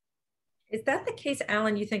protocols. Is that the case,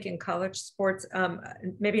 Alan, you think in college sports,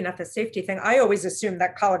 maybe not the safety thing? I always assume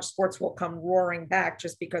that college sports will come roaring back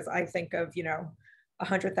just because I think of,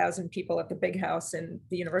 100,000 people at the Big House in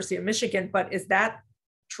the University of Michigan, but is that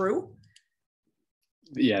true?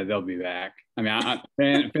 Yeah, they'll be back. I mean,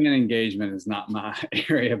 fan engagement is not my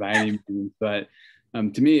area by any means, but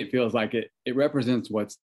to me, it feels like it represents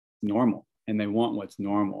what's normal, and they want what's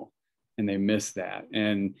normal, and they miss that.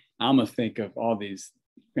 And I almost think of all these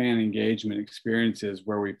fan engagement experiences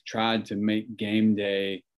where we've tried to make game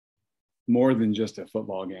day more than just a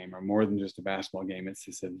football game or more than just a basketball game. It's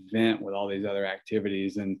this event with all these other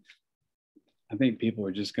activities. And I think people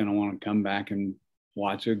are just going to want to come back and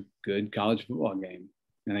watch a good college football game.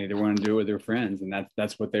 And they want to do it with their friends. And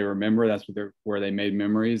that's what they remember. That's where they made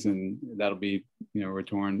memories. And that'll be,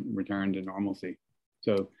 return to normalcy.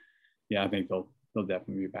 So yeah, I think they'll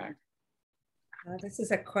definitely be back. This is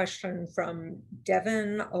a question from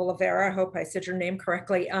Devin Oliveira. I hope I said your name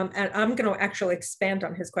correctly. And I'm going to actually expand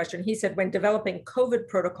on his question. He said, when developing COVID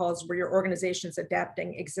protocols, were your organizations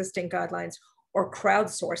adapting existing guidelines or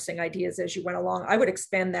crowdsourcing ideas as you went along? I would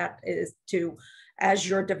expand that as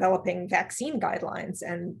you're developing vaccine guidelines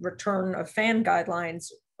and return of fan guidelines.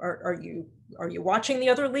 Are you watching the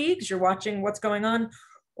other leagues? You're watching what's going on,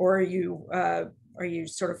 or are you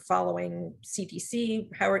sort of following CDC?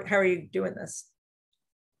 How are you doing this?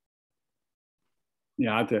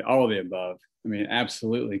 Yeah, I'd say all of the above. I mean,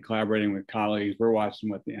 absolutely collaborating with colleagues. We're watching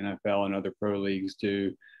what the NFL and other pro leagues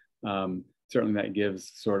do. Certainly that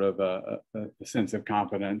gives sort of a sense of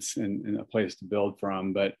confidence and a place to build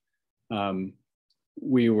from. But I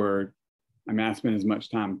spent as much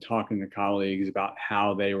time talking to colleagues about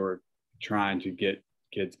how they were trying to get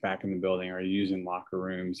kids back in the building? Are you using locker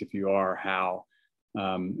rooms? If you are, how?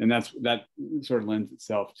 And that sort of lends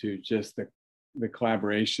itself to just the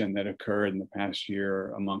collaboration that occurred in the past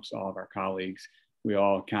year amongst all of our colleagues. We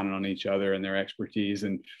all counted on each other and their expertise.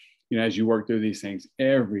 And, you know, as you work through these things,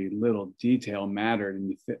 every little detail mattered.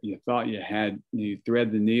 And you thought you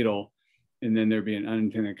thread the needle, and then there'd be an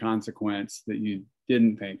unintended consequence that you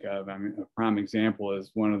didn't think of. I mean, a prime example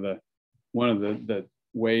is one of the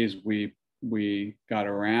ways we got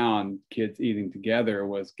around kids eating together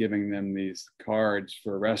was giving them these cards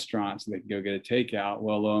for restaurants so they could go get a takeout.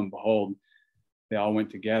 Well, lo and behold, they all went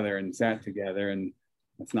together and sat together, and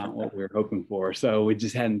that's not what we were hoping for. So we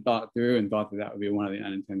just hadn't thought through and thought that would be one of the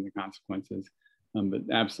unintended consequences. But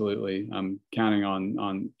absolutely, I'm counting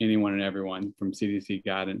on anyone and everyone, from CDC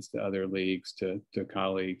guidance to other leagues to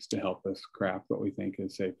colleagues, to help us craft what we think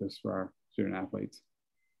is safest for our student athletes.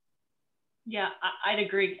 Yeah, I'd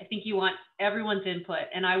agree. I think you want everyone's input.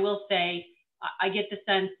 And I will say, I get the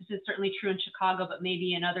sense, this is certainly true in Chicago, but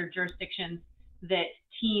maybe in other jurisdictions, that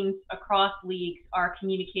teams across leagues are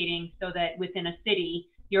communicating so that within a city,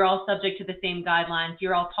 you're all subject to the same guidelines,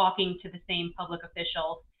 you're all talking to the same public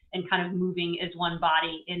officials, and kind of moving as one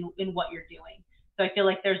body in what you're doing. So I feel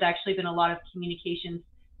like there's actually been a lot of communications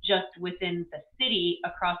just within the city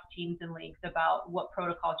across teams and leagues about what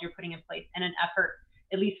protocols you're putting in place, and an effort,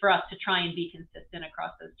 at least for us, to try and be consistent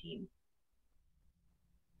across those teams.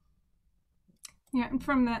 Yeah, and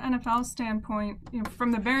from the NFL standpoint,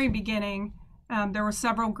 from the very beginning, there were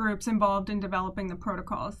several groups involved in developing the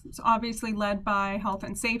protocols. It's obviously led by health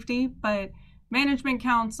and safety, but management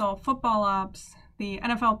council, football ops, the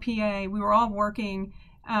NFLPA, we were all working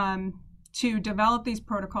to develop these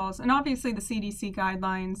protocols. And obviously the CDC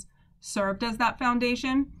guidelines served as that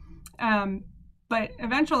foundation. But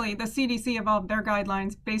eventually the CDC evolved their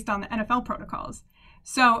guidelines based on the NFL protocols.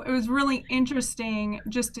 So it was really interesting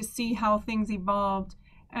just to see how things evolved.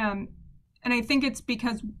 And I think it's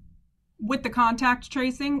because with the contact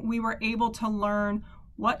tracing, we were able to learn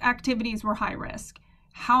what activities were high risk,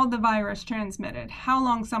 how the virus transmitted, how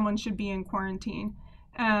long someone should be in quarantine.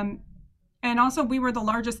 And also we were the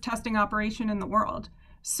largest testing operation in the world.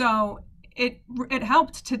 So it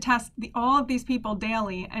helped to test all of these people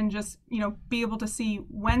daily and just, be able to see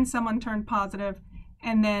when someone turned positive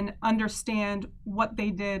and then understand what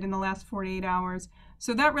they did in the last 48 hours.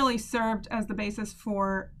 So that really served as the basis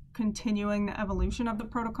for continuing the evolution of the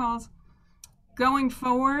protocols. Going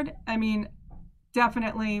forward,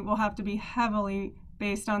 definitely will have to be heavily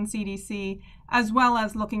based on CDC, as well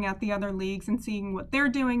as looking at the other leagues and seeing what they're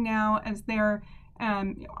doing now as they're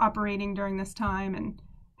operating during this time. And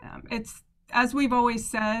it's, as we've always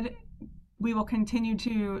said, we will continue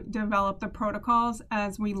to develop the protocols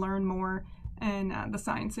as we learn more and the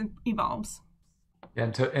science evolves.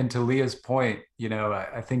 And to Leah's point,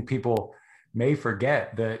 I think people may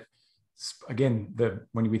forget that, again,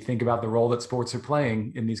 when we think about the role that sports are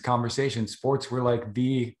playing in these conversations, sports were like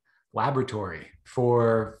the laboratory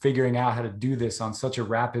for figuring out how to do this on such a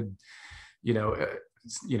rapid,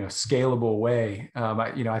 scalable way.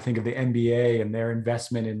 I think of the NBA and their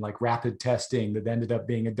investment in like rapid testing that ended up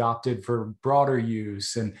being adopted for broader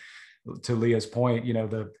use. And to Leah's point,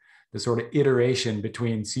 the sort of iteration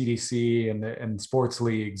between CDC and sports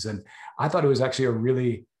leagues. And I thought it was actually a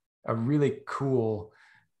really cool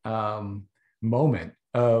moment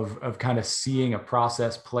of kind of seeing a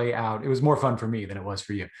process play out. It was more fun for me than it was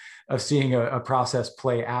for you, of seeing a process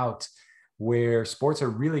play out where sports are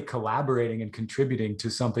really collaborating and contributing to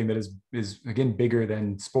something that is again bigger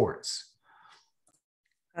than sports.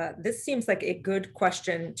 This seems like a good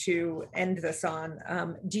question to end this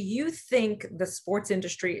on. Do you think the sports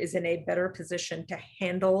industry is in a better position to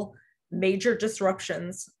handle major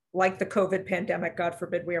disruptions like the COVID pandemic? God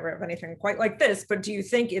forbid we ever have anything quite like this, but do you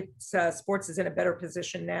think sports is in a better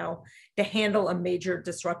position now to handle a major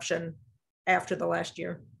disruption after the last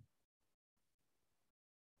year?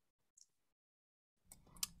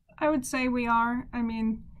 I would say we are.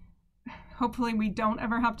 Hopefully we don't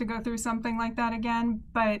ever have to go through something like that again,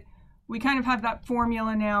 but we kind of have that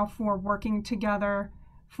formula now for working together,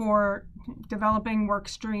 for developing work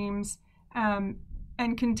streams, and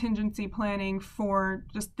contingency planning for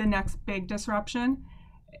just the next big disruption.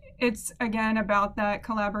 It's, again, about that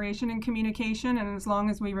collaboration and communication, and as long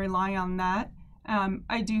as we rely on that,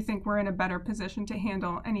 I do think we're in a better position to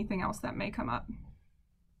handle anything else that may come up.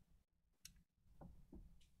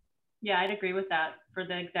 Yeah, I'd agree with that for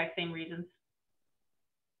the exact same reasons.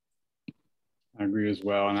 I agree as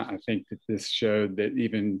well. And I think that this showed that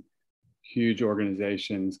even huge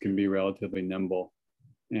organizations can be relatively nimble,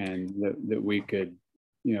 and that we could,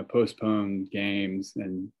 postpone games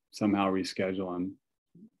and somehow reschedule them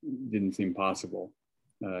didn't seem possible,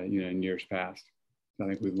 in years past. So I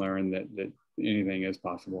think we've learned that anything is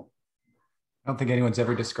possible. I don't think anyone's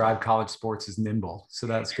ever described college sports as nimble, so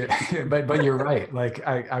that's good. but you're right. Like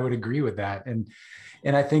I would agree with that, and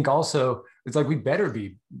I think also it's like we better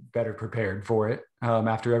be better prepared for it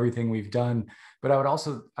after everything we've done. But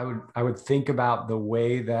I would think about the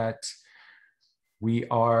way that we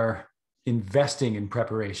are investing in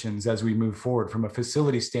preparations as we move forward from a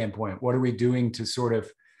facility standpoint. What are we doing to sort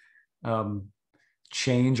of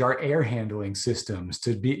change our air handling systems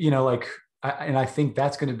to be, and I think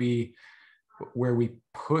that's going to be where we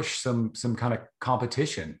push some kind of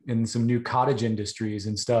competition in some new cottage industries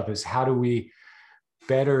and stuff, is how do we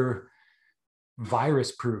better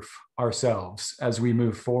virus proof ourselves as we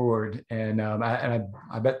move forward. And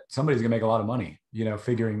I bet somebody's gonna make a lot of money,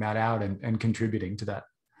 figuring that out and contributing to that.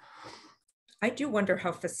 I do wonder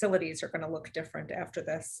how facilities are going to look different after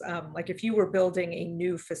this. Like if you were building a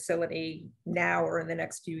new facility now or in the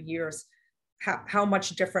next few years, how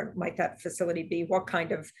much different might that facility be? What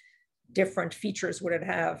kind of different features would it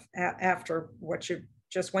have after what you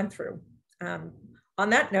just went through? On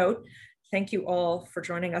that note, thank you all for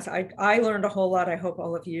joining us. I learned a whole lot. I hope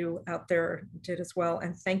all of you out there did as well.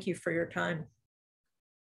 And thank you for your time.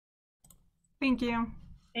 Thank you.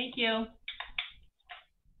 Thank you.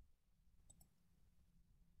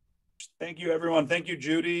 Thank you, everyone. Thank you,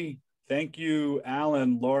 Judy. Thank you,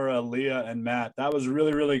 Alan, Laura, Leah, and Matt. That was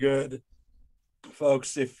really, really good.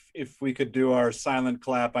 Folks, if we could do our silent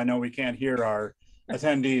clap. I know we can't hear our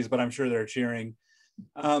attendees, but I'm sure they're cheering.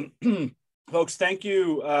 Folks, thank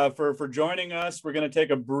you for joining us. We're going to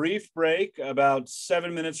take a brief break, about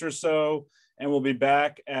 7 minutes or so, and we'll be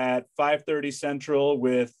back at 5:30 Central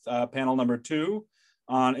with panel number 2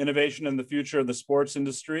 on innovation in the future of the sports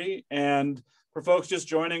industry. And for folks just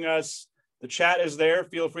joining us, the chat is there.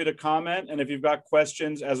 Feel free to comment. And if you've got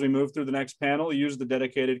questions as we move through the next panel, use the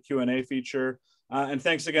dedicated Q&A feature. And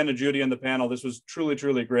thanks again to Judy and the panel. This was truly,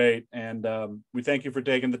 truly great. And we thank you for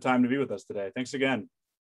taking the time to be with us today. Thanks again.